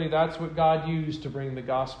historically, that's what God used to bring the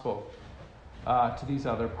gospel to these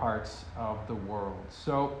other parts of the world.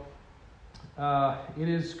 So it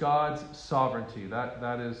is God's sovereignty.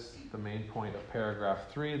 That is the main point of paragraph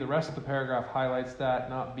 3. The rest of the paragraph highlights that,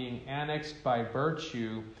 not being annexed by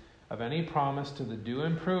virtue of any promise to the due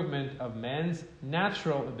improvement of men's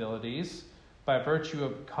natural abilities, by virtue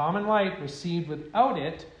of common light received without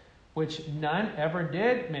it, which none ever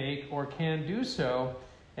did make or can do so,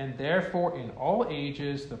 and therefore in all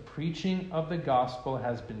ages the preaching of the gospel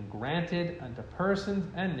has been granted unto persons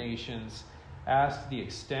and nations, as to the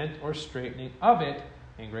extent or straightening of it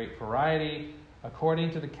in great variety, according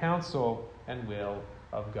to the counsel and will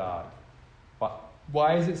of God.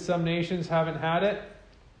 Why is it some nations haven't had it?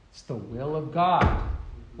 It's the will of God.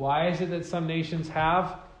 Why is it that some nations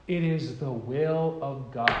have? It is the will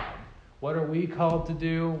of God. What are we called to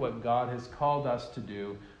do? What God has called us to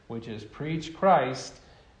do, which is preach Christ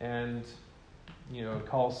and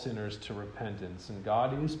call sinners to repentance. And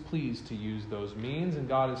God is pleased to use those means, and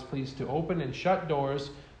God is pleased to open and shut doors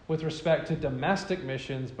with respect to domestic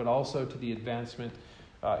missions, but also to the advancement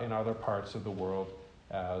in other parts of the world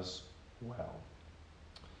as well.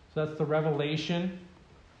 So that's the revelation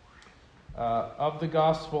of the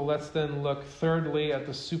gospel. Let's then look thirdly at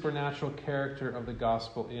the supernatural character of the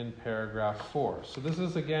gospel in paragraph 4. So this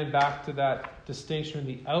is again back to that distinction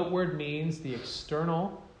between the outward means, the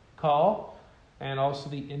external call, and also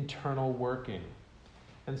the internal working.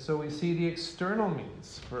 And so we see the external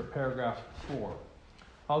means for paragraph 4.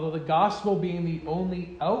 Although the gospel being the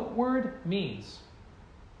only outward means,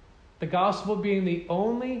 the gospel being the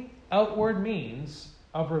only outward means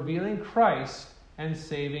of revealing Christ and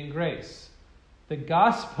saving grace. The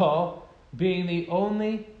gospel being the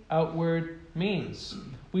only outward means.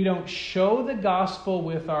 We don't show the gospel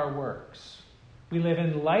with our works. We live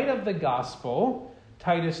in light of the gospel.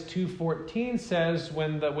 Titus 2:14 says,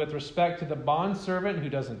 with respect to the bondservant who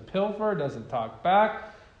doesn't pilfer, doesn't talk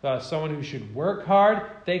back, someone who should work hard,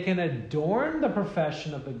 they can adorn the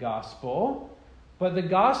profession of the gospel. But the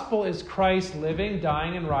gospel is Christ living,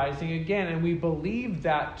 dying, and rising again. And we believe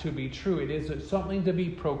that to be true. It is something to be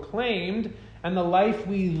proclaimed. And the life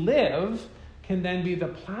we live can then be the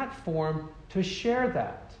platform to share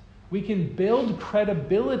that. We can build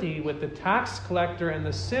credibility with the tax collector and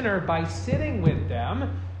the sinner by sitting with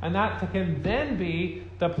them. And that can then be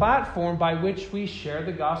the platform by which we share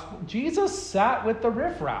the gospel. Jesus sat with the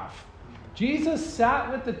riffraff. Jesus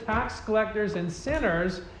sat with the tax collectors and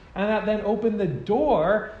sinners, and that then opened the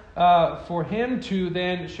door for him to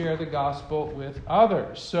then share the gospel with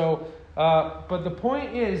others. So, but the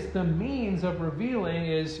point is, the means of revealing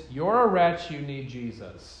is, you're a wretch, you need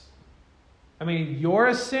Jesus. I mean, you're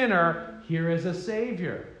a sinner, here is a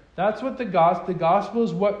Savior. That's what the gospel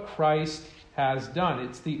is, what Christ has done.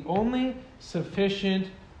 It's the only sufficient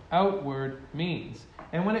outward means.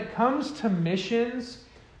 And when it comes to missions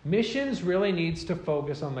really needs to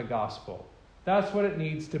focus on the gospel. That's what it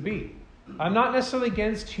needs to be. I'm not necessarily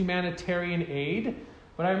against humanitarian aid,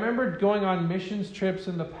 but I remember going on missions trips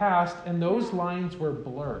in the past, and those lines were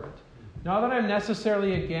blurred. Not that I'm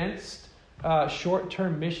necessarily against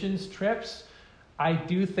short-term missions trips. I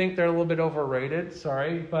do think they're a little bit overrated,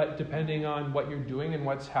 but depending on what you're doing and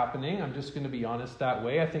what's happening, I'm just going to be honest that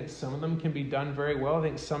way. I think some of them can be done very well. I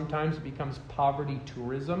think sometimes it becomes poverty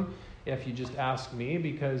tourism, if you just ask me,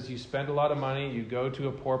 because you spend a lot of money, you go to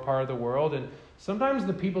a poor part of the world, and sometimes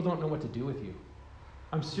the people don't know what to do with you.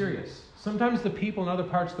 I'm serious. Sometimes the people in other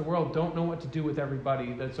parts of the world don't know what to do with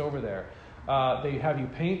everybody that's over there. They have you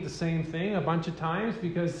paint the same thing a bunch of times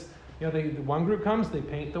because one group comes, they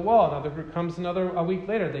paint the wall. Another group comes a week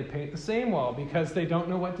later, they paint the same wall because they don't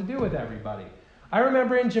know what to do with everybody. I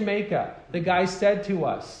remember in Jamaica, the guy said to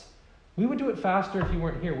us, we would do it faster if you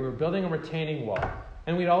weren't here. We were building a retaining wall.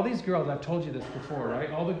 And we had all these girls, I've told you this before, right?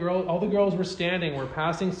 All the girls were standing, we're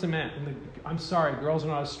passing cement. And I'm sorry, girls are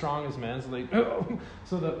not as strong as men,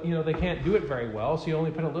 so they can't do it very well, so you only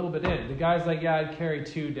put a little bit in. The guy's like, yeah, I'd carry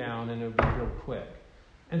 2 down and it would be real quick.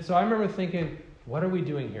 And so I remember thinking, what are we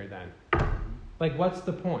doing here then? What's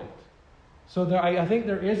the point? So I think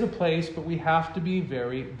there is a place, but we have to be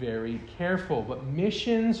very, very careful. But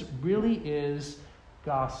missions really is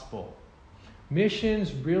gospel.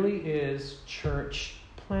 Missions really is church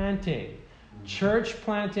planting. Church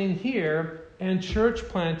planting here and church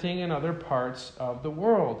planting in other parts of the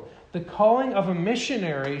world. The calling of a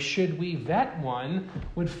missionary, should we vet one,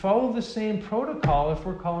 would follow the same protocol if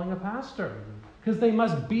we're calling a pastor, because they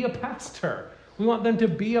must be a pastor. We want them to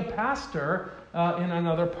be a pastor in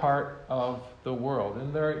another part of the world.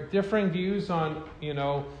 And there are differing views on,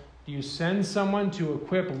 do you send someone to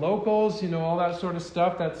equip locals, all that sort of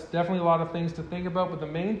stuff. That's definitely a lot of things to think about. But the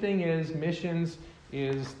main thing is missions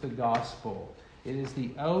is the gospel. It is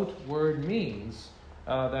the outward means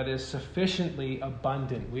that is sufficiently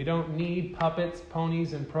abundant. We don't need puppets,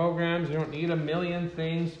 ponies, and programs. We don't need a million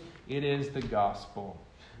things. It is the gospel.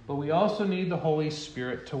 But we also need the Holy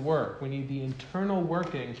Spirit to work. We need the internal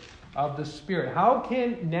working of the Spirit. How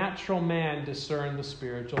can natural man discern the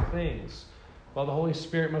spiritual things? Well, the Holy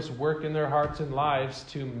Spirit must work in their hearts and lives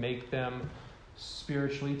to make them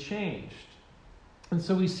spiritually changed. And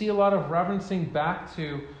so we see a lot of referencing back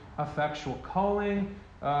to effectual calling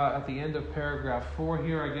at the end of paragraph 4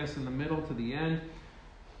 here, I guess in the middle to the end.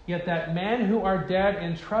 Yet that men who are dead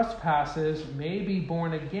in trespasses may be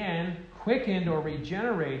born again, quickened or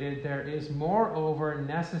regenerated, there is moreover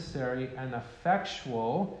necessary an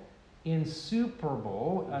effectual,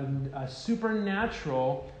 insuperable, a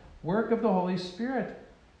supernatural work of the Holy Spirit.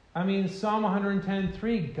 I mean, Psalm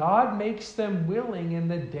 110:3, God makes them willing in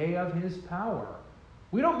the day of his power.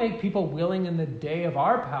 We don't make people willing in the day of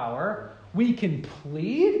our power. We can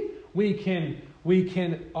plead, we can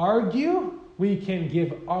argue, we can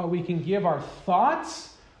give our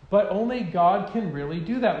thoughts, but only God can really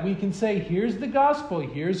do that. We can say, here's the gospel,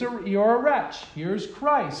 you're a wretch, here's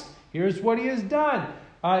Christ, here's what he has done.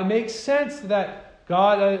 It makes sense that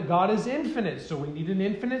God is infinite, so we need an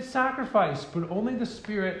infinite sacrifice, but only the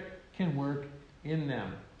Spirit can work in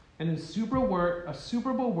them. And a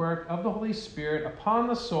superable work of the Holy Spirit upon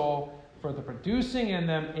the soul for the producing in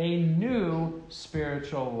them a new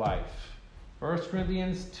spiritual life. 1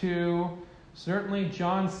 Corinthians 2, certainly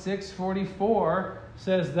John 6:44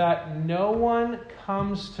 says that no one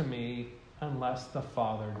comes to me unless the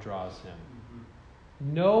Father draws him.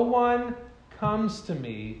 No one comes to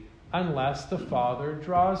me unless the Father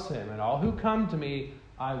draws him. And all who come to me,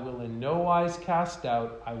 I will in no wise cast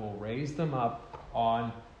out. I will raise them up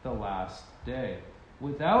on the last day.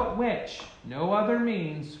 Without which no other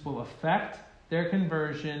means will affect their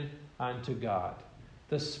conversion unto God.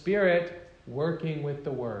 The Spirit working with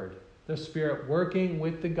the Word. The Spirit working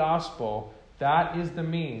with the gospel. That is the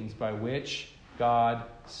means by which God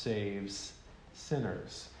saves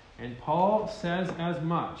sinners. And Paul says as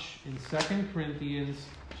much in 2 Corinthians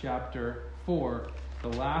chapter 4,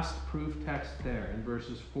 the last proof text there in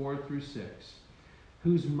verses 4 through 6.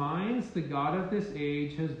 Whose minds the God of this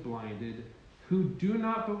age has blinded, who do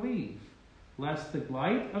not believe, lest the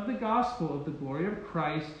light of the gospel of the glory of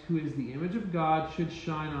Christ, who is the image of God, should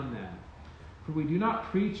shine on them. For we do not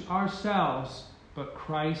preach ourselves, but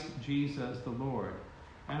Christ Jesus the Lord,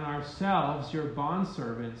 and ourselves your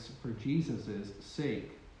bondservants for Jesus'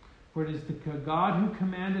 sake. For it is the God who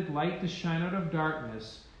commanded light to shine out of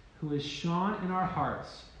darkness, who has shone in our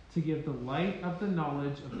hearts to give the light of the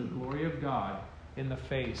knowledge of the glory of God in the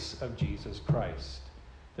face of Jesus Christ.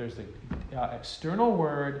 There's the external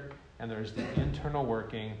word, and there's the internal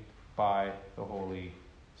working by the Holy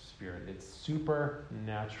Spirit. It's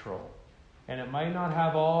supernatural. And it might not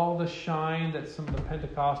have all the shine that some of the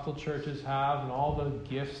Pentecostal churches have and all the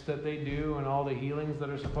gifts that they do and all the healings that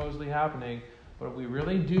are supposedly happening, but we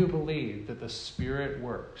really do believe that the Spirit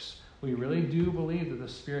works. We really do believe that the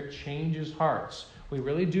Spirit changes hearts. We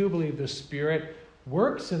really do believe the Spirit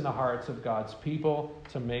works in the hearts of God's people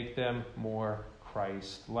to make them more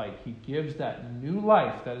Christ-like. He gives that new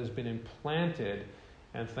life that has been implanted,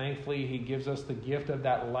 and thankfully he gives us the gift of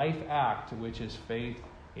that life act, which is faith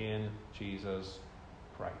in Jesus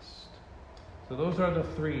Christ. So those are the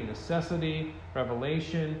three: necessity,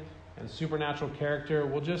 revelation, and supernatural character.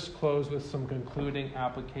 We'll just close with some concluding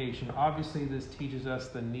application. Obviously, this teaches us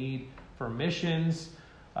the need for missions,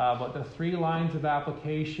 but the 3 lines of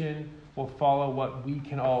application will follow what we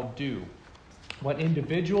can all do, what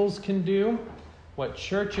individuals can do, what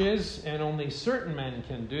churches and only certain men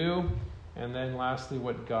can do, and then lastly,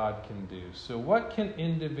 what God can do. So what can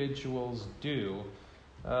individuals do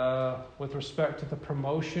with respect to the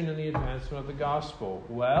promotion and the advancement of the gospel?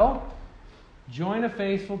 Well, join a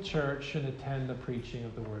faithful church and attend the preaching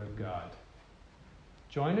of the Word of God.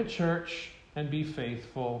 Join a church and be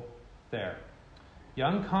faithful there.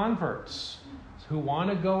 Young converts who want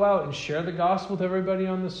to go out and share the gospel with everybody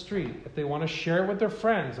on the street, if they want to share it with their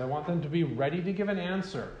friends, I want them to be ready to give an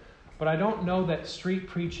answer. But I don't know that street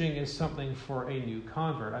preaching is something for a new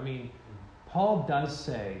convert. I mean, Paul does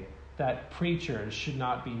say that preachers should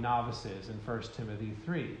not be novices in 1 Timothy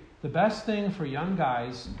 3. The best thing for young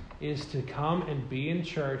guys is to come and be in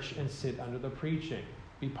church and sit under the preaching.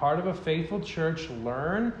 Be part of a faithful church,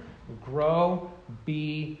 learn, grow,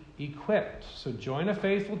 be equipped. So join a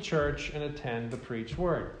faithful church and attend the preached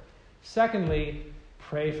word. Secondly,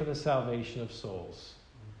 pray for the salvation of souls.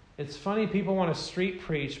 It's funny, people want to street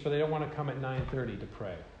preach, but they don't want to come at 9:30 to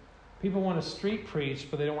pray. People want to street preach,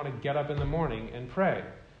 but they don't want to get up in the morning and pray.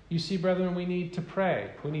 You see, brethren, we need to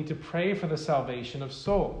pray. We need to pray for the salvation of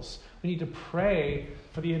souls. We need to pray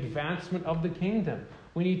for the advancement of the kingdom.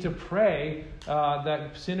 We need to pray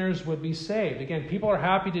that sinners would be saved. Again, people are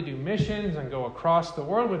happy to do missions and go across the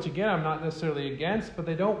world, which again, I'm not necessarily against, but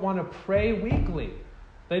they don't want to pray weekly.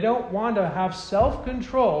 They don't want to have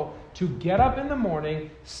self-control to get up in the morning,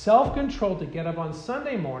 self-control to get up on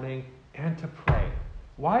Sunday morning and to pray.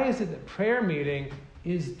 Why is it that prayer meeting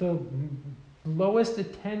is the lowest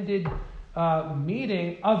attended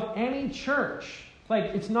meeting of any church? Like,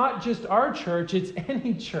 it's not just our church, it's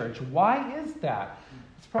any church. Why is that?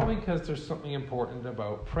 It's probably because there's something important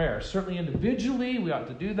about prayer. Certainly individually, we ought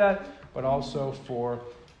to do that, but also for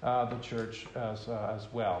the church as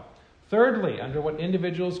well. Thirdly, under what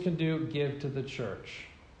individuals can do, give to the church.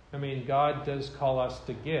 I mean, God does call us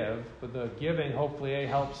to give, but the giving hopefully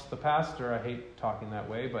helps the pastor. I hate talking that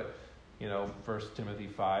way, but 1 Timothy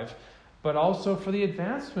 5. But also for the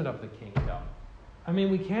advancement of the kingdom. I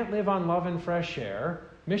mean, we can't live on love and fresh air.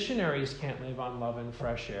 Missionaries can't live on love and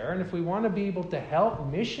fresh air. And if we want to be able to help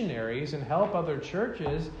missionaries and help other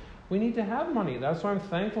churches, we need to have money. That's why I'm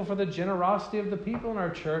thankful for the generosity of the people in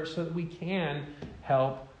our church so that we can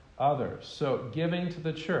help others. So giving to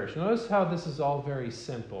the church. Notice how this is all very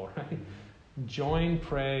simple, right? Join,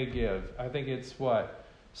 pray, give. I think it's what?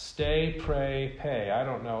 Stay, pray, pay. I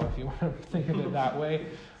don't know if you want to think of it that way.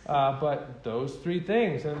 But those three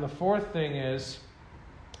things. And the fourth thing is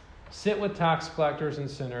sit with tax collectors and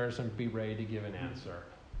sinners and be ready to give an answer.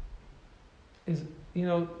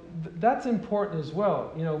 That's important as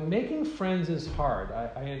well. Making friends is hard.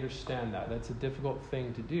 I understand that. That's a difficult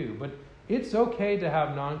thing to do. But it's okay to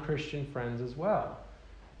have non-Christian friends as well.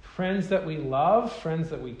 Friends that we love, friends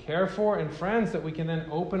that we care for, and friends that we can then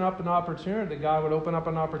open up an opportunity, that God would open up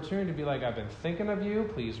an opportunity to be like, I've been thinking of you,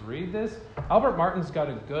 please read this. Albert Martin's got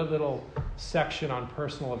a good little section on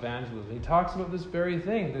personal evangelism. He talks about this very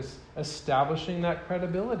thing, this establishing that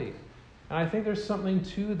credibility. And I think there's something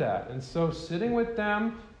to that. And so sitting with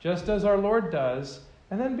them, just as our Lord does,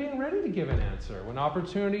 and then being ready to give an answer when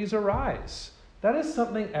opportunities arise. That is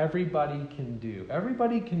something everybody can do.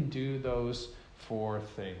 Everybody can do those four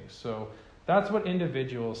things. So that's what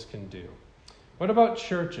individuals can do. What about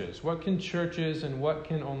churches? What can churches and what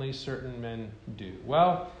can only certain men do?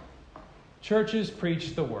 Well, churches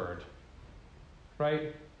preach the word,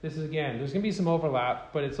 right? This is, again, there's going to be some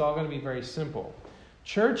overlap, but it's all going to be very simple.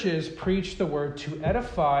 Churches preach the word to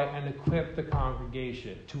edify and equip the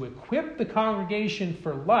congregation. To equip the congregation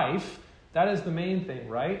for life, that is the main thing,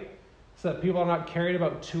 right? So that people are not carried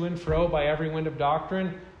about to and fro by every wind of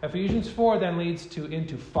doctrine. Ephesians 4 then leads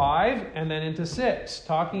into 5 and then into 6,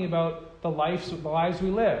 talking about the lives we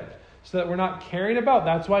lived. So that we're not carried about.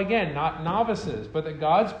 That's why, again, not novices, but that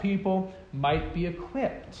God's people might be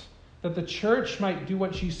equipped. That the church might do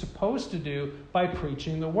what she's supposed to do by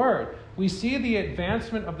preaching the word. We see the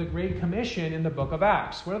advancement of the Great Commission in the book of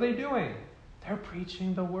Acts. What are they doing? They're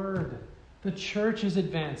preaching the word. The church is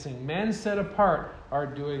advancing. Men set apart are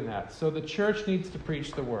doing that. So the church needs to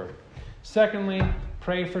preach the word. Secondly,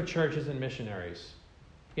 pray for churches and missionaries.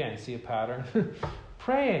 Again, see a pattern?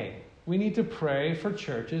 Praying. We need to pray for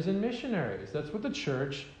churches and missionaries. That's what the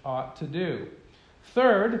church ought to do.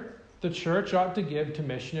 Third, the church ought to give to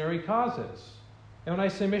missionary causes. And when I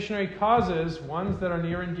say missionary causes, ones that are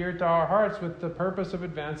near and dear to our hearts with the purpose of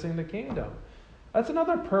advancing the kingdom. That's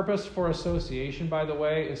another purpose for association, by the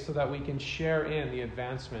way, is so that we can share in the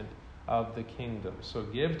advancement of the kingdom. So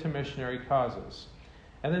give to missionary causes.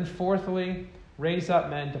 And then fourthly, raise up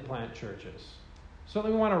men to plant churches.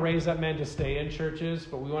 Certainly we want to raise up men to stay in churches,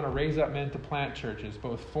 but we want to raise up men to plant churches,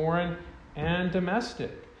 both foreign and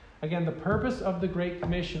domestic. Again, the purpose of the Great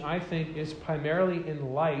Commission, I think, is primarily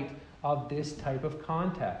in light of this type of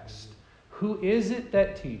context. Who is it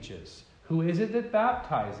that teaches? Who is it that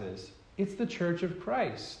baptizes? It's the Church of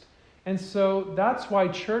Christ. And so that's why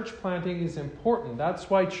church planting is important. That's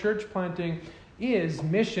why church planting is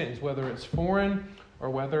missions, whether it's foreign or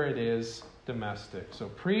whether it is domestic. So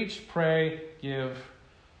preach, pray, give.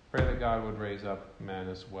 Pray that God would raise up men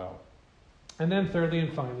as well. And then thirdly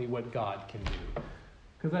and finally, what God can do.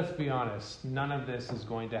 Because let's be honest, none of this is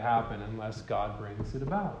going to happen unless God brings it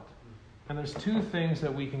about. And there's two things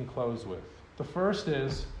that we can close with. The first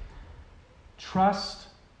is trust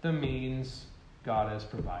the means God has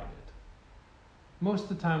provided. Most of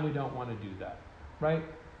the time we don't want to do that, right?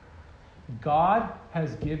 God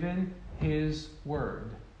has given His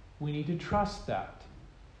word. We need to trust that.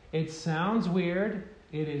 It sounds weird.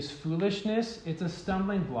 It is foolishness. It's a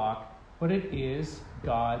stumbling block, but it is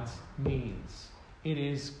God's means. It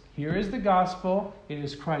is, here is the gospel. It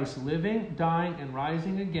is Christ living, dying, and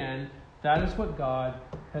rising again. That is what God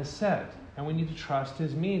has said. And we need to trust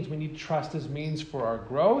His means. We need to trust His means for our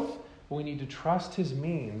growth, but we need to trust His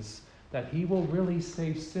means that He will really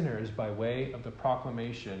save sinners by way of the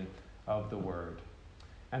proclamation of the word.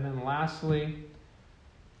 And then lastly,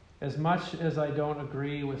 as much as I don't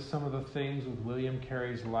agree with some of the things with William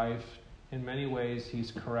Carey's life, in many ways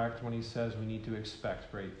he's correct when he says we need to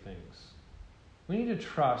expect great things. We need to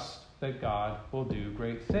trust that God will do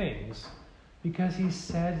great things because He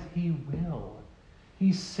said He will.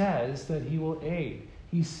 He says that He will aid.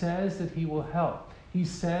 He says that He will help. He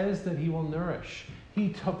says that He will nourish.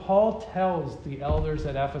 Paul tells the elders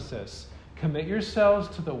at Ephesus, commit yourselves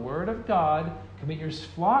to the Word of God, commit your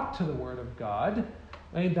flock to the Word of God,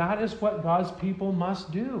 and that is what God's people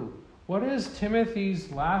must do. What is Timothy's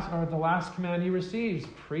the last command he receives?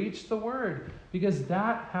 Preach the Word, because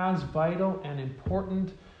that has vital and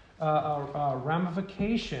important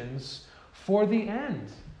ramifications for the end,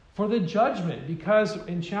 for the judgment. Because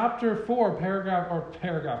in chapter 4,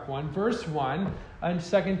 paragraph 1, verse 1, in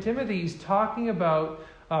 2 Timothy, he's talking about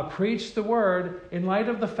preach the Word in light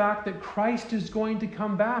of the fact that Christ is going to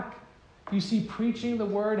come back. You see, preaching the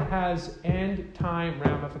Word has end-time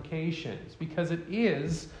ramifications because it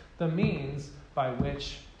is the means by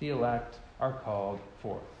which the elect are called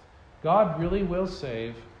forth. God really will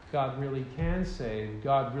save. God really can save.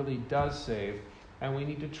 God really does save. And we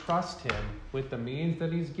need to trust Him with the means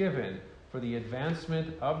that He's given for the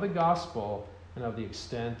advancement of the gospel and of the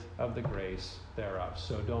extent of the grace thereof.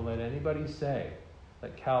 So don't let anybody say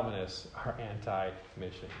that Calvinists are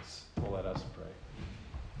anti-missions. Well, let us pray.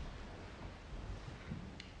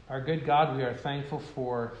 Our good God, we are thankful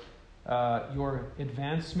for your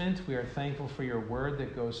advancement. We are thankful for your word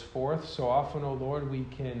that goes forth. So often, O Lord, we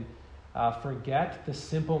can forget the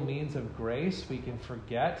simple means of grace. We can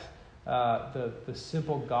forget the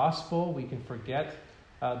simple gospel. We can forget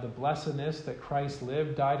the blessedness that Christ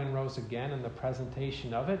lived, died, and rose again, and the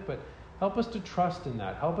presentation of it. But help us to trust in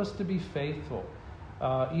that. Help us to be faithful.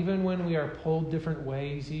 Even when we are pulled different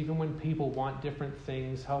ways, even when people want different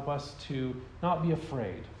things, help us to not be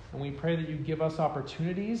afraid. And we pray that you give us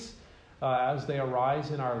opportunities as they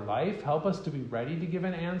arise in our life. Help us to be ready to give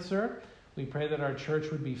an answer. We pray that our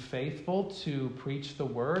church would be faithful to preach the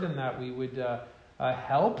word and that we would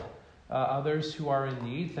help others who are in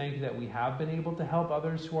need. Thank you that we have been able to help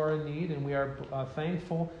others who are in need, and we are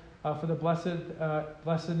thankful for the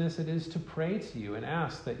blessedness it is to pray to you and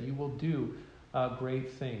ask that you will do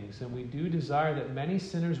great things. And we do desire that many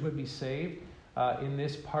sinners would be saved in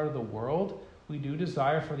this part of the world. We do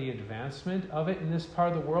desire for the advancement of it in this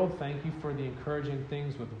part of the world. Thank you for the encouraging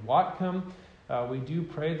things with Whatcom. We do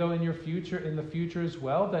pray, though, in the future as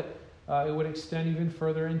well, that it would extend even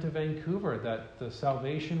further into Vancouver, that the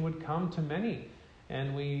salvation would come to many.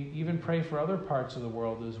 And we even pray for other parts of the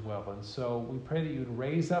world as well. And so we pray that you would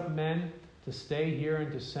raise up men to stay here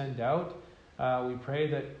and to send out. We pray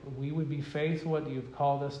that we would be faithful what you've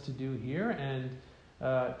called us to do here, and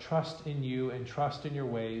trust in you and trust in your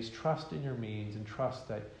ways, trust in your means, and trust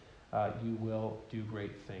that you will do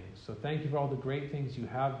great things. So thank you for all the great things you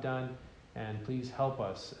have done, and please help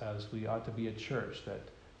us as we ought to be a church that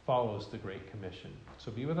follows the Great Commission. So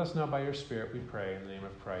be with us now by your Spirit, we pray, in the name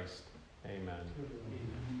of Christ. Amen.